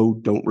learn, grow,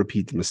 don't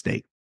repeat the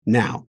mistake.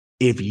 Now,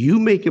 if you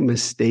make a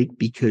mistake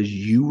because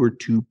you were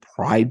too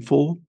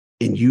prideful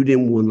and you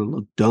didn't want to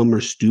look dumb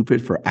or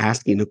stupid for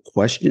asking a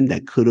question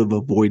that could have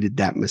avoided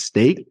that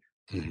mistake,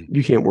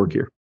 you can't work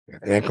here.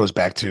 And that goes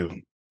back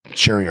to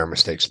sharing our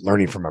mistakes,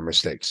 learning from our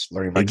mistakes,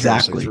 learning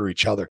vicariously through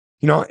each other.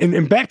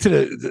 And back to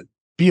the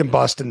being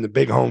bussed in the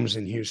big homes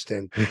in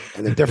Houston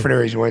and the different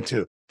areas you went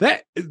to.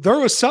 That there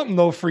was something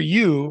though for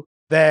you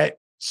that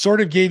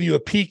sort of gave you a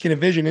peek and a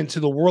vision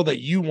into the world that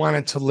you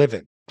wanted to live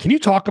in. Can you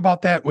talk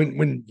about that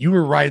when you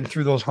were riding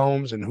through those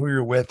homes and who you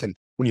were with, and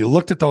when you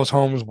looked at those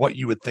homes, what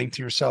you would think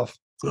to yourself?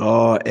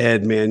 Oh,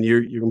 Ed, man,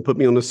 you're gonna put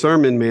me on a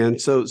sermon, man.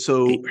 So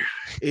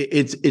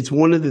it's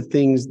one of the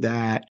things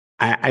that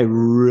I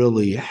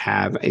really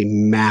have a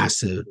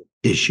massive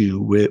issue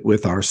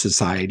with our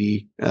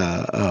society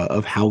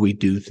of how we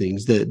do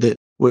things.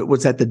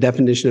 What's that? The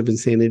definition of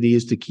insanity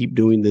is to keep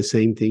doing the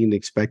same thing and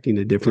expecting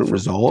a different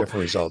result.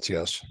 Different results,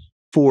 yes.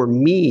 For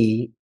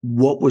me,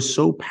 what was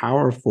so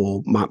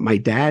powerful, my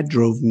dad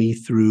drove me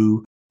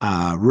through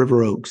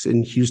River Oaks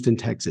in Houston,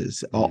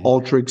 Texas,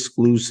 ultra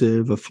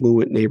exclusive,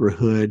 affluent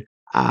neighborhood.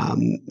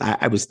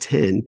 I was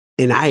 10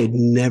 and I had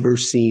never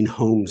seen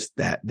homes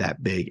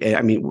that big.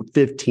 I mean,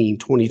 15,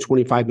 20,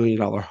 $25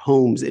 million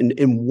homes,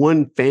 and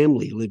one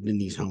family lived in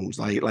these homes.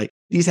 Like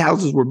these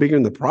houses were bigger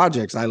than the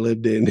projects I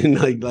lived in, and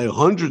like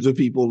hundreds of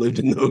people lived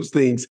in those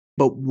things.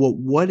 But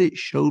what it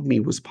showed me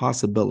was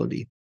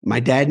possibility. My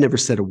dad never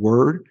said a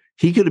word.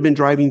 He could have been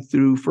driving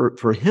through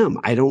for him.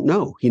 I don't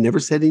know. He never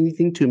said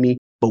anything to me.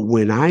 But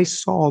when I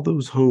saw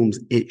those homes,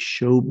 it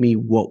showed me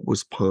what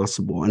was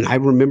possible. And I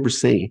remember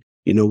saying,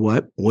 you know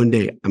what? One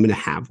day I'm going to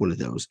have one of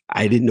those.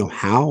 I didn't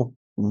know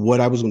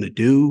what I was going to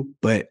do,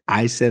 but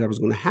I said I was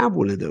going to have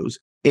one of those.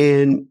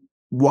 And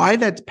Why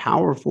that's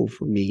powerful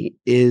for me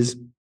is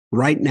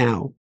right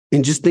now,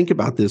 and just think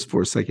about this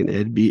for a second,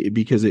 Ed,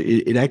 because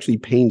it actually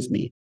pains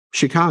me.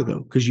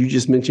 Chicago, because you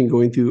just mentioned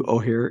going through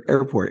O'Hare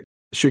Airport.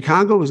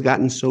 Chicago has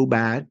gotten so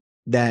bad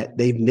that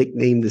they've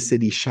nicknamed the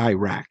city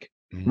Chirac.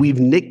 We've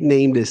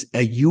nicknamed this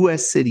a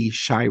U.S. city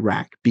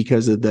Chirac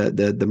because of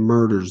the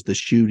murders, the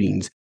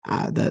shootings,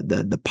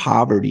 the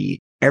poverty,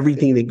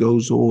 everything that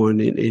goes on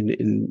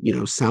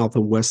in south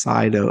and west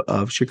side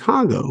of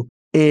Chicago.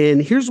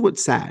 And here's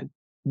what's sad.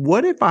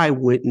 What if I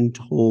went and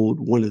told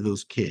one of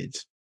those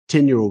kids,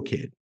 10-year-old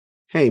kid,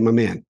 hey, my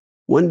man,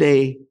 one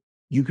day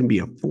you can be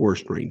a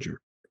forest ranger.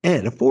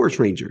 Ed, a forest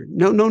ranger.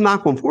 No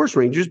knock on forest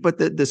rangers, but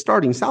the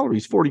starting salary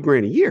is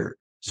 $40,000 a year.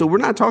 So we're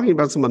not talking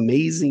about some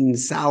amazing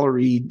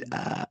salaried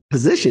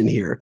position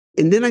here.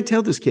 And then I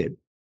tell this kid,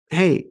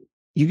 hey,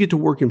 you get to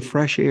work in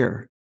fresh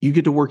air. You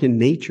get to work in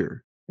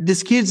nature.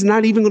 This kid's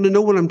not even going to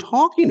know what I'm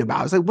talking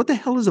about. It's like, what the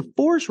hell is a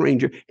forest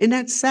ranger? And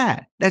that's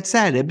sad. That's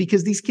sad, Ed,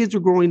 because these kids are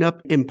growing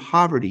up in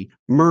poverty,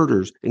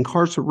 murders,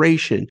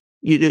 incarceration.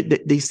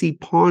 They see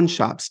pawn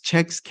shops,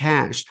 checks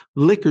cashed,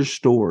 liquor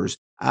stores,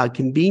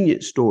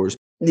 convenience stores.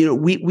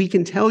 We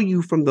can tell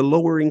you from the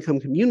lower income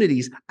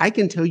communities, I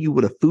can tell you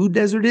what a food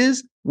desert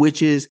is,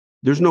 which is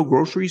there's no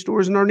grocery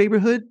stores in our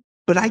neighborhood,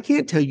 but I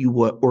can't tell you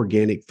what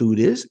organic food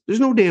is. There's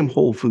no damn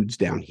Whole Foods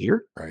down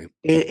here. Right.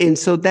 And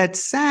so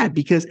that's sad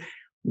because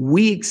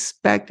we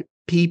expect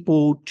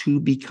people to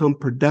become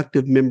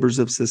productive members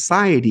of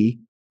society,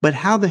 but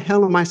how the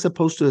hell am I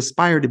supposed to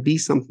aspire to be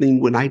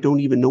something when I don't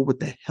even know what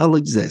the hell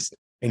exists?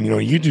 And,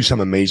 you do some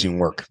amazing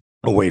work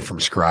away from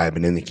Scribe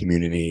and in the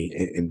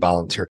community and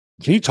volunteer.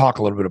 Can you talk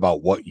a little bit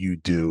about what you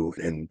do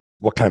and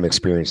what kind of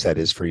experience that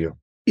is for you?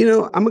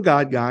 I'm a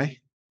God guy,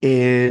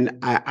 and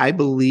I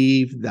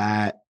believe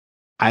that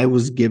I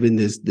was given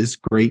this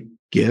great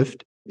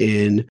gift,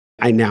 and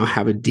I now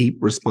have a deep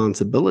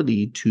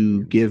responsibility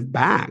to give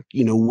back.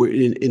 We're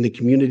in the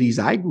communities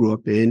I grew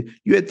up in,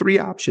 you had three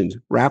options: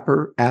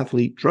 rapper,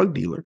 athlete, drug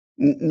dealer.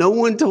 No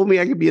one told me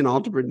I could be an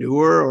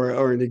entrepreneur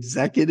or an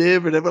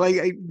executive. And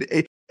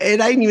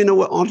I didn't even know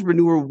what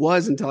entrepreneur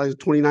was until I was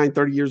 29,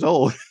 30 years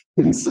old.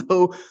 And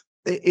so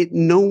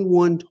no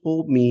one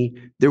told me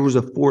there was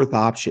a fourth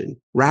option: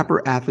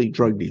 rapper, athlete,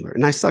 drug dealer.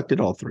 And I sucked at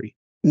all three.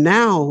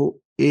 Now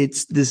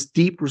it's this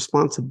deep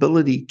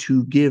responsibility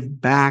to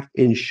give back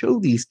and show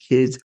these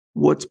kids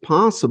what's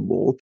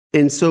possible.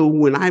 And so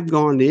when I've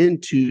gone in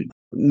to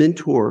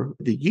mentor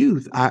the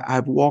youth,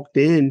 I've walked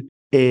in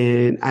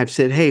and I've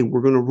said, hey,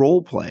 we're going to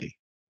role play.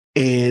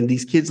 And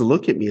these kids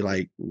look at me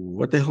like,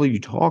 what the hell are you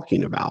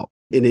talking about?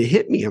 And it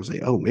hit me. I was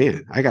like, oh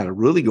man, I got to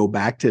really go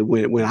back to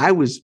when I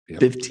was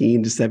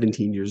 15 to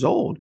 17 years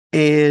old.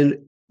 And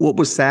what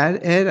was sad,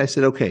 Ed, I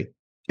said, okay,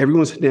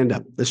 everyone stand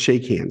up. Let's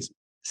shake hands.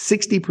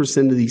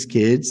 60% of these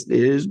kids,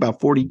 there's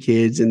about 40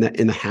 kids in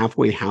the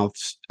halfway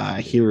house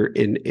here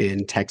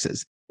in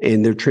Texas.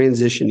 And they're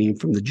transitioning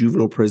from the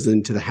juvenile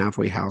prison to the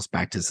halfway house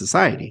back to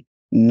society.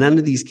 None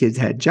of these kids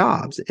had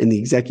jobs. And the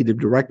executive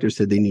director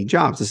said they need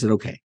jobs. I said,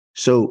 okay.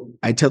 So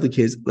I tell the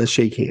kids, let's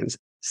shake hands.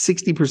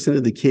 60%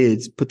 of the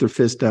kids put their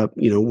fist up,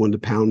 wanted to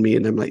pound me.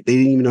 And I'm like, they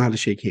didn't even know how to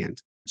shake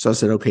hands. So I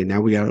said, okay, now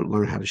we got to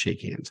learn how to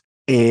shake hands.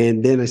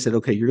 And then I said,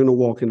 okay, you're going to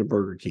walk into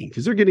Burger King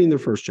because they're getting their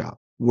first job.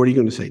 What are you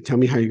going to say? Tell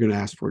me how you're going to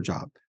ask for a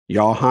job.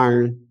 Y'all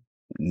hiring?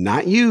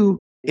 Not you.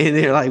 And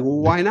they're like, well,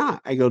 why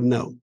not? I go,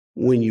 no.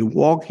 When you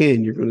walk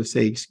in, you're going to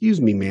say,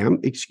 excuse me, ma'am.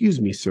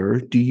 Excuse me, sir.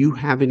 Do you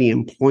have any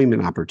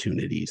employment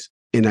opportunities?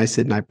 And I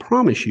said, and I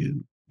promise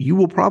you, you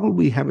will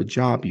probably have a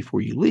job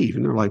before you leave.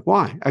 And they're like,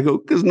 why? I go,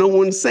 because no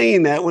one's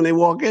saying that when they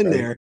walk in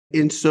there.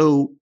 And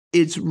so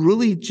it's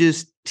really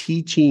just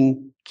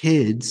teaching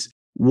kids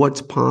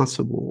what's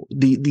possible,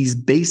 these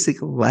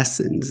basic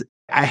lessons.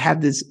 I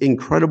have this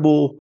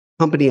incredible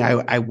company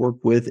I work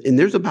with, and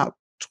there's about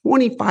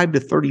 25 to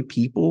 30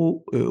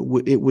 people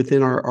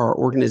within our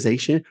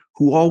organization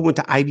who all went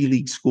to Ivy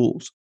League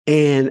schools.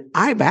 And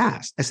I've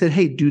asked, I said,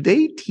 hey, do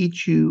they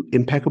teach you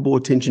impeccable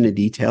attention to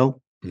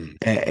detail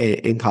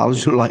in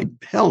college? They're like,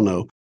 hell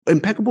no.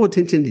 Impeccable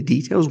attention to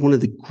detail is one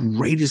of the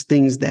greatest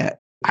things that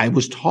I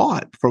was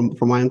taught from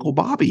my Uncle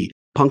Bobby.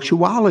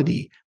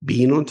 Punctuality,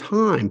 being on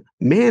time,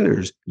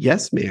 manners.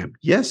 Yes, ma'am.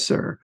 Yes,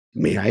 sir.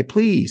 May I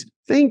please?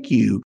 Thank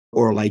you.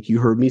 Or like you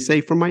heard me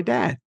say from my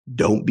dad,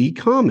 don't be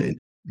common.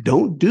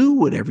 Don't do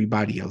what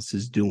everybody else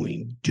is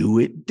doing. Do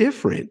it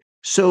different.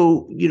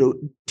 So,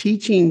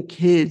 teaching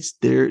kids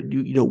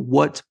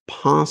what's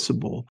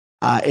possible.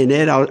 And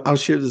Ed, I'll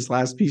share this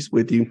last piece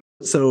with you.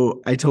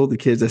 So I told the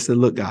kids, I said,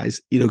 look, guys,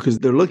 because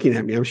they're looking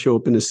at me. I show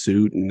up in a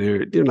suit and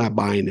they're not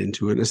buying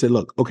into it. And I said,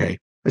 look, okay.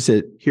 I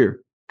said, here,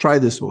 try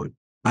this one.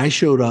 I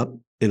showed up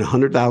in a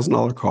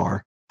 $100,000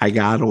 car. I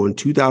got on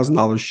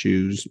 $2,000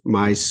 shoes.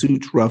 My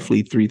suit's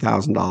roughly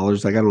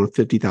 $3,000. I got on a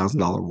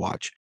 $50,000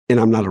 watch. And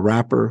I'm not a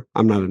rapper.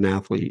 I'm not an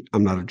athlete.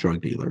 I'm not a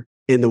drug dealer.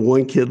 And the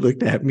one kid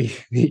looked at me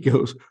and he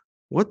goes,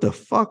 what the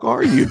fuck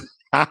are you?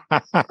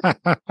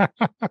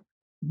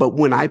 But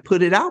when I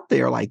put it out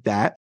there like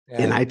that,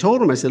 and I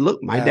told him, I said,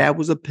 look, my dad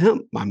was a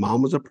pimp. My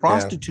mom was a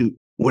prostitute.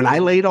 when I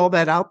laid all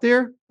that out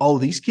there, oh,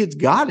 these kids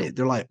got it.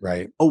 They're like,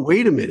 right. Oh,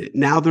 wait a minute.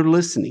 Now they're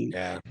listening.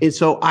 Yeah. And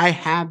so I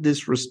have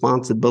this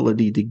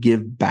responsibility to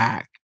give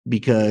back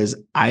because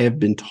I have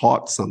been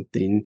taught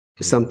something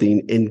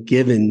and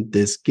given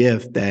this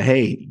gift that,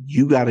 hey,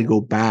 you got to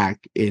go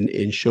back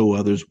and show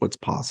others what's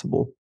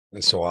possible.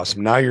 That's so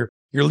awesome. Now you're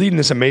leading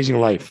this amazing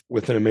life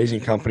with an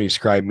amazing company,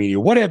 Scribe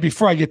Media.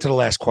 Before I get to the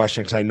last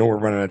question, because I know we're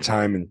running out of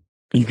time and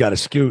you got to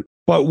scoot,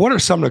 but what are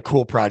some of the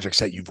cool projects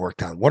that you've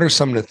worked on? What are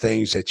some of the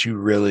things that you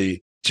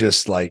really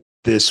just like,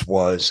 this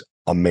was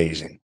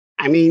amazing?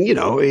 I mean,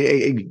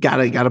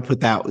 gotta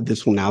put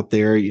this one out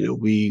there.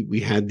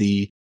 We had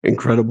the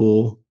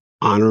incredible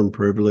honor and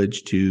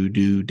privilege to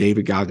do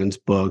David Goggins'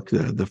 book,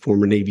 the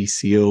former Navy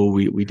SEAL.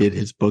 We did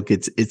his book.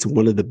 It's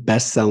one of the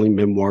best-selling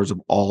memoirs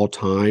of all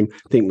time.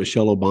 I think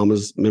Michelle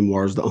Obama's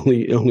memoir is the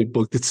only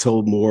book that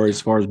sold more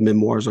as far as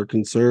memoirs are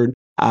concerned.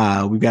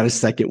 We've got a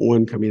second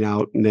one coming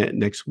out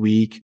next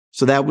week.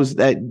 So that was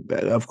that.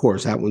 Of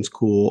course, that one's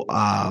cool.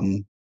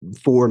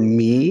 For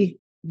me,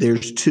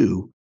 there's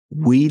two.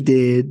 We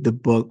did the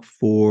book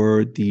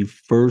for the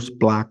first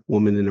Black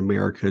woman in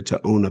America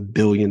to own $1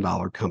 billion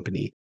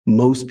company.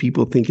 Most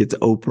people think it's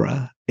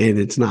Oprah, and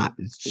it's not.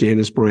 It's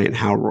Janice Bryant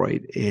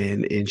Howroyd,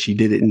 and she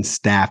did it in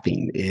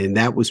staffing, and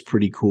that was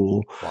pretty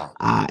cool. Wow.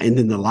 And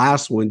then the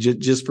last one,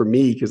 just for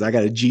me, because I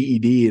got a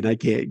GED and I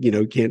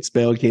can't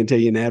spell, can't tell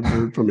you an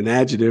adverb from an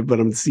adjective,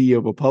 but I'm the CEO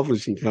of a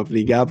publishing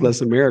company. God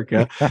bless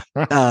America.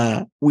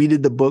 We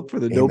did the book for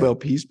the Nobel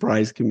Peace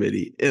Prize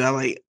Committee, and I'm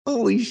like,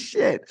 holy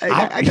shit,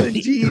 I got a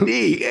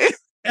GED.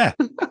 Yeah.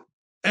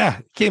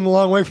 Yeah, came a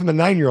long way from the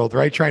 9-year-old,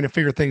 right? Trying to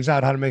figure things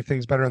out, how to make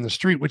things better on the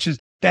street,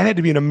 that had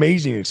to be an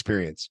amazing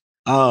experience.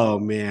 Oh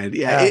man,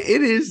 yeah.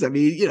 It is. I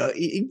mean,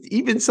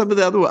 even some of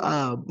the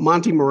other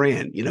Monty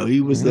Moran,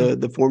 he was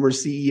the former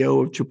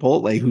CEO of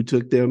Chipotle who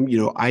took them,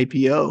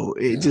 IPO.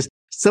 It just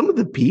some of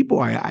the people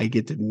I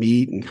get to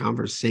meet and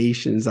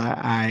conversations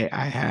I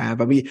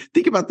have. I mean,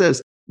 think about this.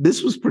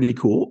 This was pretty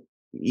cool.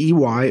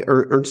 EY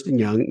or Ernst &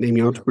 Young named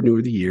me Entrepreneur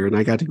of the Year, and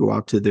I got to go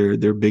out to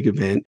their big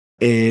event.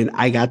 And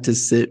I got to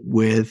sit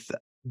with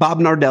Bob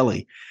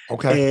Nardelli.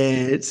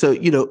 Okay. And so,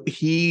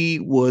 he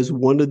was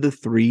one of the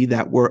three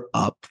that were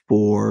up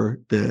for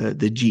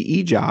the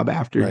GE job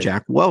after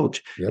Jack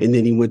Welch. Yep. And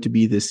then he went to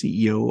be the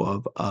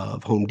CEO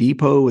of Home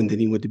Depot. And then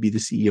he went to be the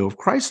CEO of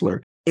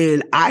Chrysler.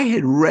 And I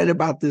had read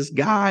about this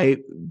guy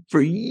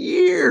for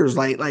years,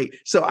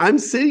 so I'm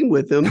sitting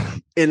with him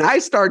and I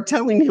start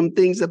telling him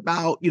things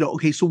about,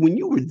 okay, so when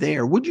you were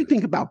there, what'd you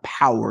think about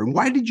power and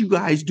why did you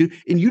guys do,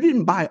 and you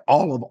didn't buy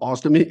all of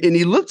Austin. And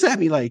he looks at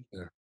me like,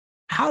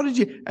 how did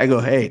you, I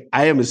go, hey,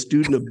 I am a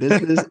student of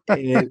business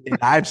and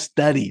I've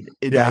studied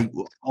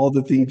all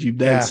the things you've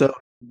done. Yeah. So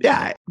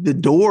the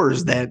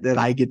doors that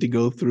I get to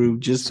go through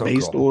just so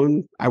based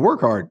on, I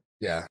work hard.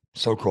 Yeah.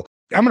 So cool.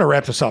 I'm going to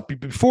wrap this up.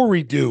 Before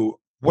we do,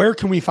 where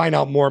can we find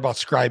out more about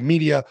Scribe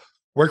Media?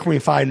 Where can we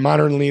find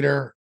Modern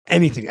Leader?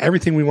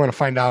 Everything we want to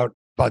find out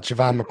about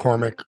JeVon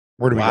McCormick.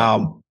 Where do we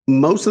go?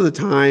 Most of the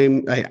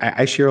time,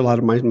 I share a lot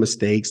of my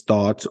mistakes,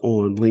 thoughts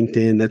on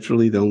LinkedIn. That's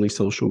really the only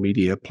social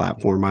media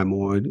platform I'm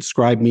on.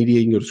 Scribe Media,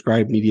 you can go to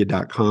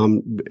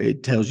scribemedia.com.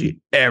 It tells you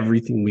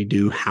everything we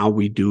do, how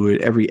we do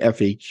it. Every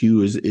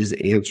FAQ is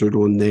answered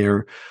on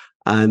there.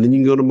 And then you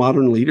can go to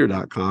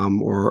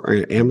modernleader.com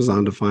or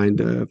Amazon to find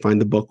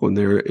the book on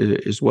there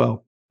as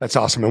well. That's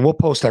awesome. And we'll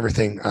post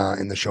everything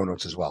in the show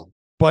notes as well.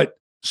 But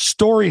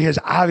story has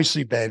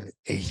obviously been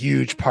a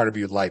huge part of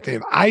your life.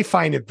 And I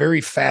find it very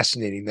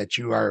fascinating that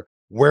you are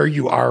where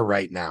you are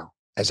right now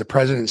as a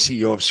president and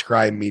CEO of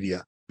Scribe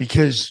Media,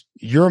 because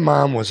your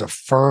mom was a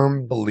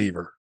firm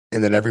believer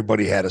in that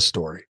everybody had a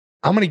story.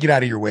 I'm going to get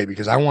out of your way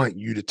because I want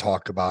you to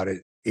talk about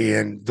it.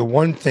 And the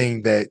one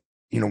thing that,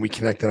 we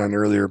connected on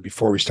earlier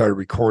before we started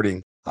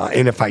recording,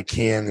 and if I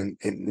can,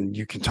 and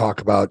you can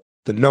talk about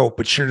the note,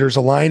 but sure, there's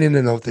a line in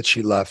the note that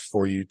she left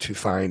for you to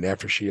find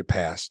after she had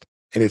passed.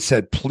 And it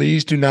said,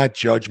 please do not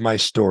judge my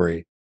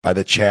story by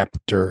the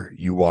chapter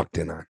you walked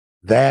in on.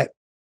 That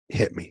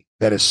hit me.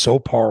 That is so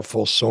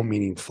powerful, so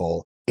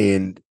meaningful.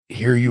 And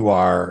here you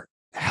are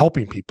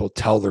helping people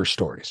tell their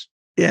stories.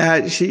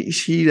 Yeah,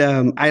 she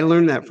I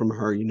learned that from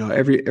her.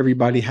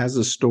 Everybody has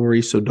a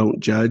story, so don't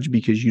judge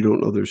because you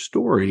don't know their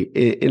story.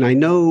 And I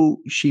know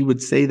she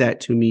would say that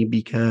to me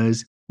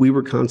because we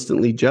were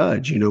constantly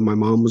judged. My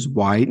mom was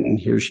white, and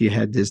here she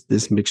had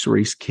this mixed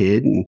race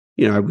kid, and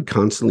I would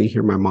constantly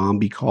hear my mom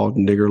be called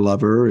nigger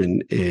lover,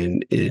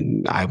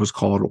 and I was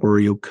called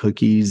Oreo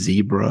cookie,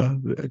 zebra,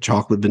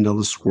 chocolate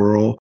vanilla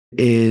swirl,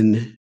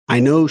 and I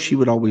know she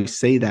would always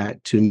say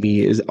that to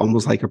me as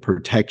almost like a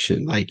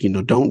protection,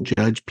 don't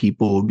judge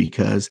people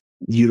because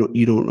you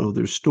don't know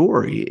their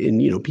story.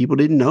 And people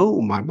didn't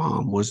know my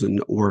mom was an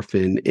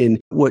orphan. And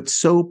what's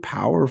so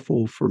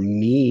powerful for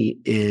me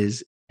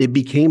is it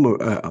became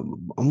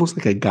almost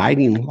like a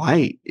guiding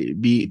light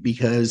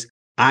because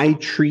I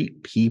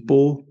treat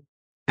people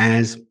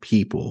as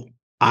people.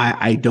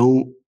 I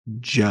don't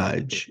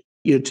judge.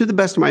 to the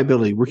best of my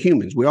ability, we're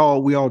humans. We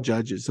all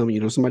judge it.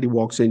 Somebody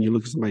walks in, you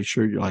look at somebody's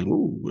shirt, you're like,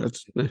 ooh,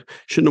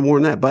 shouldn't have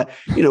worn that. But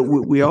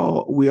we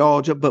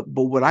all judge. But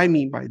what I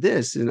mean by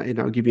this, and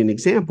I'll give you an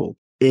example,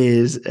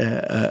 is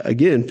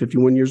again,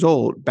 51 years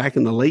old, back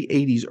in the late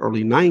 80s,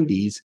 early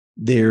 90s,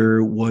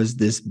 there was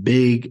this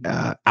big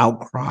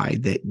outcry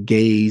that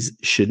gays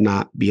should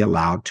not be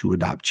allowed to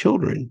adopt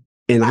children.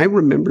 And I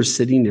remember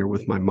sitting there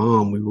with my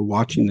mom. We were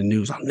watching the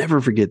news. I'll never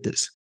forget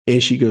this.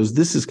 And she goes,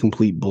 this is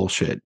complete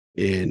bullshit.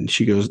 And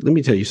she goes, let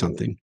me tell you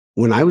something.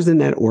 When I was in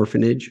that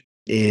orphanage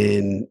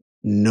and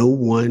no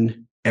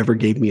one ever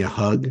gave me a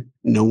hug,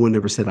 no one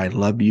ever said, I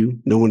love you.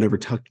 No one ever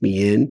tucked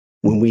me in.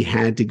 When we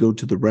had to go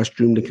to the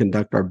restroom to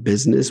conduct our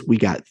business, we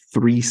got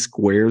 3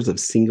 squares of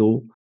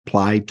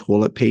single-ply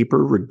toilet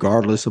paper,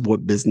 regardless of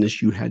what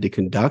business you had to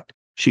conduct.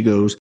 She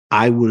goes,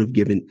 I would have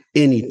given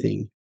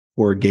anything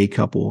for a gay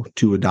couple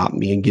to adopt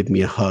me and give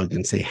me a hug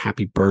and say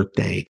happy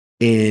birthday.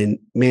 And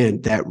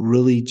man, that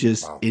really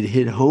just, it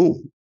hit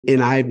home.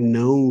 And I've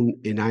known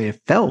and I have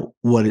felt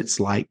what it's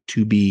like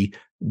to be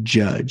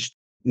judged.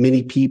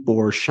 Many people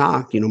are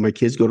shocked. My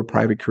kids go to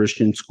private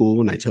Christian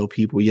school and I tell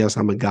people, yes,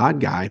 I'm a God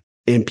guy.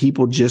 And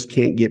people just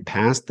can't get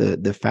past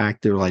the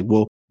fact they're like,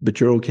 well, but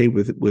you're okay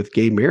with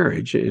gay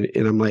marriage. And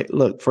I'm like,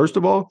 look, first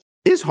of all,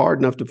 it's hard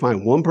enough to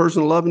find one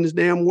person to love in this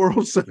damn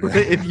world. So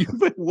if you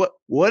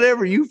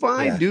whatever you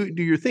find, do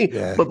your thing.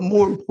 Yeah. But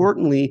more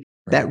importantly,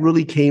 that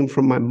really came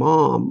from my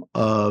mom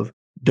of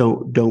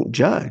don't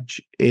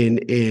judge. And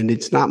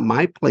it's not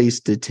my place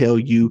to tell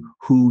you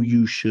who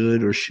you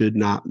should or should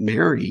not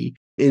marry.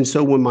 And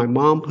so when my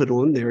mom put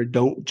on there,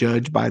 don't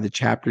judge by the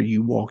chapter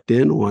you walked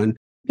in on,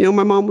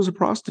 my mom was a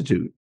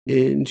prostitute.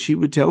 And she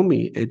would tell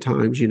me at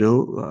times,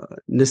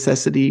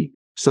 necessity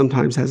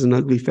sometimes has an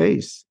ugly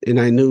face. And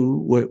I knew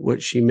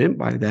what she meant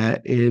by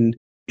that. And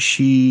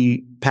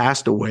she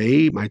passed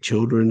away. My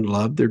children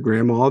loved their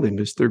grandma. They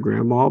missed their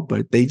grandma,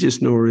 but they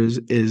just know her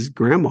as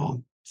grandma.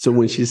 So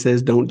when she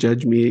says, don't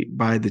judge me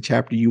by the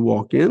chapter you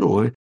walk in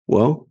on,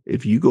 well,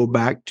 if you go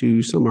back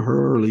to some of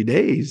her early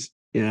days,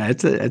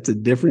 it's a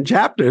different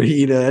chapter.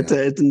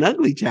 It's an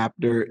ugly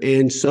chapter.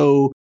 And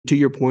so to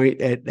your point,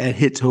 that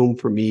hits home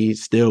for me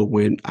still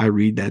when I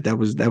read that. That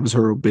was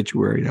her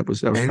obituary. That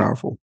was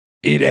powerful.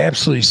 It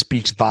absolutely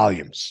speaks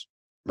volumes,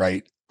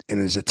 right? And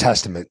is a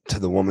testament to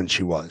the woman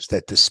she was,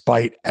 that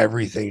despite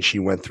everything she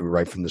went through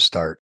right from the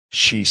start,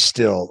 she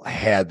still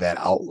had that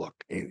outlook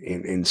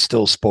and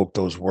still spoke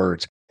those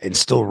words and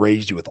still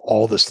raised you with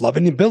all this love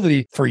and the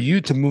ability for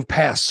you to move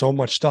past so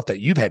much stuff that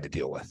you've had to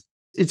deal with.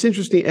 It's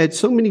interesting, Ed.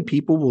 So many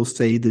people will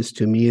say this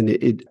to me,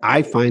 and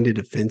I find it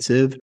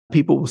offensive.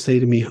 People will say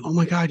to me, oh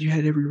my God, you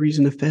had every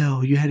reason to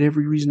fail. You had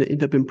every reason to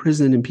end up in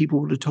prison, and people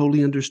would have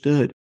totally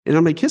understood. And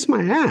I'm like, kiss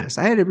my ass.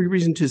 I had every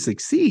reason to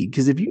succeed,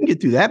 because if you can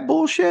get through that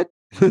bullshit,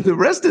 the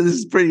rest of this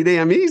is pretty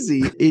damn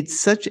easy. It's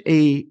such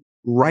a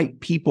write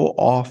people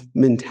off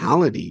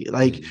mentality.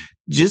 Like,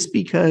 just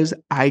because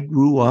I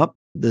grew up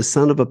the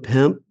son of a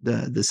pimp,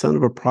 the son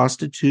of a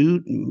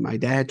prostitute, my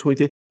dad,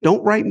 23,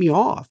 don't write me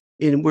off.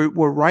 And we're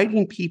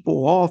writing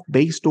people off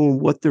based on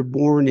what they're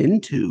born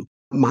into.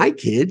 My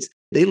kids,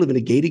 they live in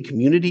a gated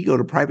community, go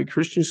to private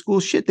Christian school.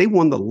 Shit, they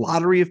won the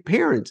lottery of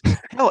parents.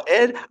 Hell,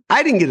 Ed,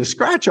 I didn't get a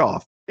scratch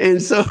off.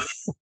 And so,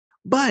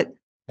 but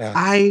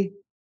I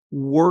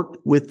worked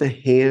with the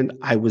hand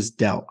I was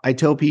dealt. I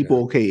tell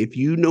people, okay, if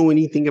you know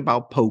anything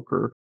about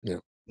poker,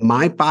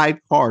 my 5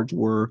 cards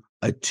were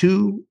a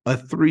 2, a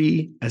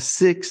 3, a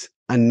 6,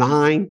 a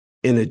 9,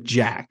 and a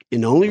jack.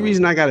 And the only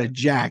reason I got a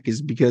jack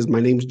is because my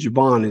name's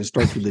JeVon and it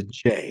starts with a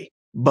J.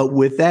 But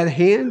with that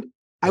hand,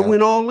 I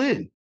went all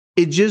in.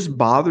 It just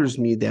bothers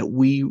me that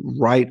we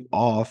write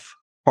off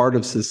part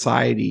of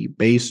society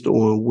based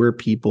on where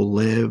people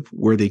live,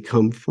 where they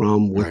come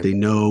from, what they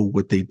know,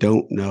 what they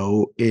don't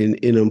know.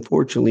 And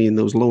unfortunately, in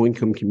those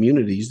low-income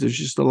communities, there's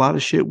just a lot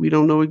of shit we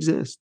don't know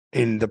exists.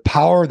 And the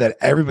power that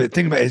everybody,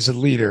 think about as a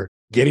leader,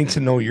 getting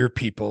to know your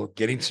people,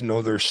 getting to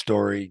know their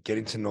story,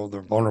 getting to know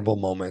their vulnerable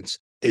moments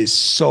is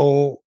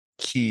so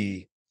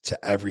key to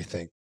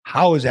everything.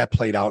 How has that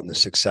played out in the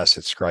success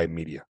at Scribe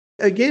Media?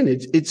 Again,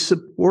 it's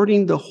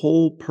supporting the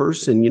whole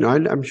person.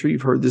 I'm sure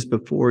you've heard this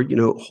before,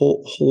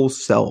 whole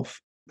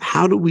self.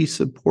 How do we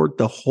support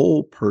the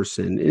whole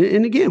person?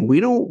 And again,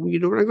 we're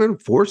not going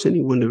to force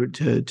anyone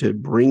to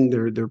bring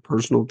their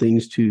personal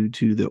things to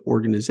the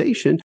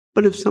organization.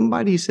 But if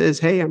somebody says,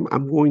 hey,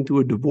 I'm going through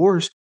a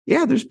divorce,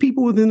 there's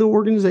people within the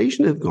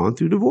organization that have gone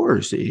through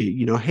divorce.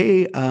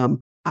 Hey,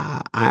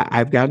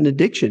 I've got an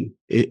addiction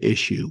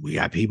issue. We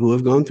got people who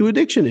have gone through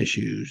addiction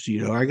issues.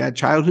 I got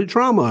childhood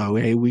trauma.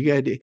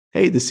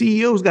 Hey, the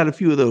CEO's got a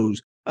few of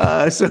those.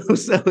 So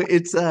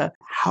it's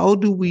how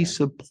do we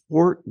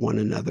support one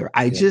another?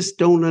 I just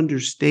don't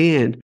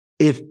understand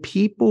if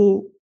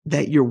people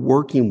that you're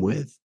working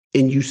with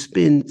and you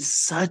spend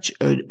such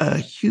a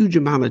huge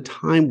amount of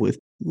time with,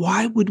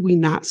 why would we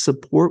not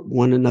support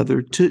one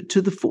another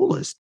to the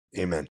fullest?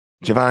 Amen.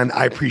 JeVon,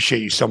 I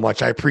appreciate you so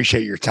much. I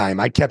appreciate your time.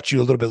 I kept you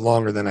a little bit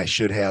longer than I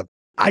should have.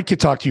 I could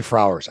talk to you for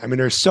hours. I mean,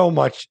 there's so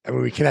much. I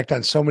mean, we connect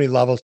on so many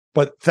levels.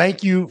 But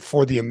thank you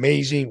for the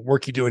amazing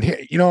work you're doing here.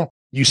 You know,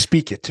 you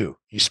speak it too.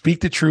 You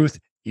speak the truth.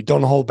 You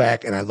don't hold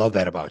back. And I love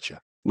that about you.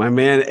 My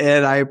man,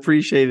 Ed, I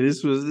appreciate it.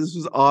 This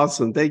was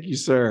awesome. Thank you,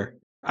 sir.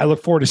 I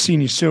look forward to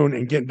seeing you soon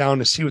and getting down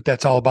to see what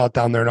that's all about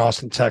down there in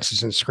Austin,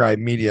 Texas, and Scribe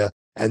Media,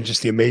 and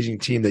just the amazing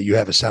team that you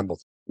have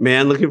assembled.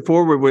 Man, looking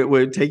forward.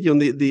 We'll take you on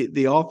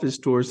the office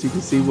tour so you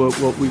can see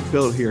what we've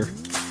built here.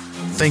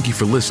 Thank you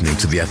for listening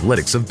to The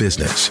Athletics of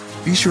Business.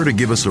 Be sure to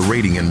give us a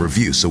rating and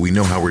review so we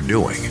know how we're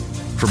doing.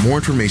 For more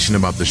information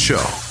about the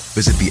show,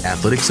 visit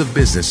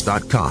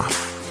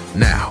theathleticsofbusiness.com.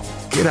 Now,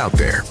 get out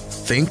there,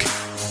 think,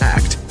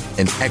 act,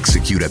 and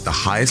execute at the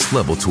highest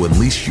level to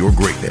unleash your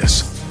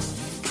greatness.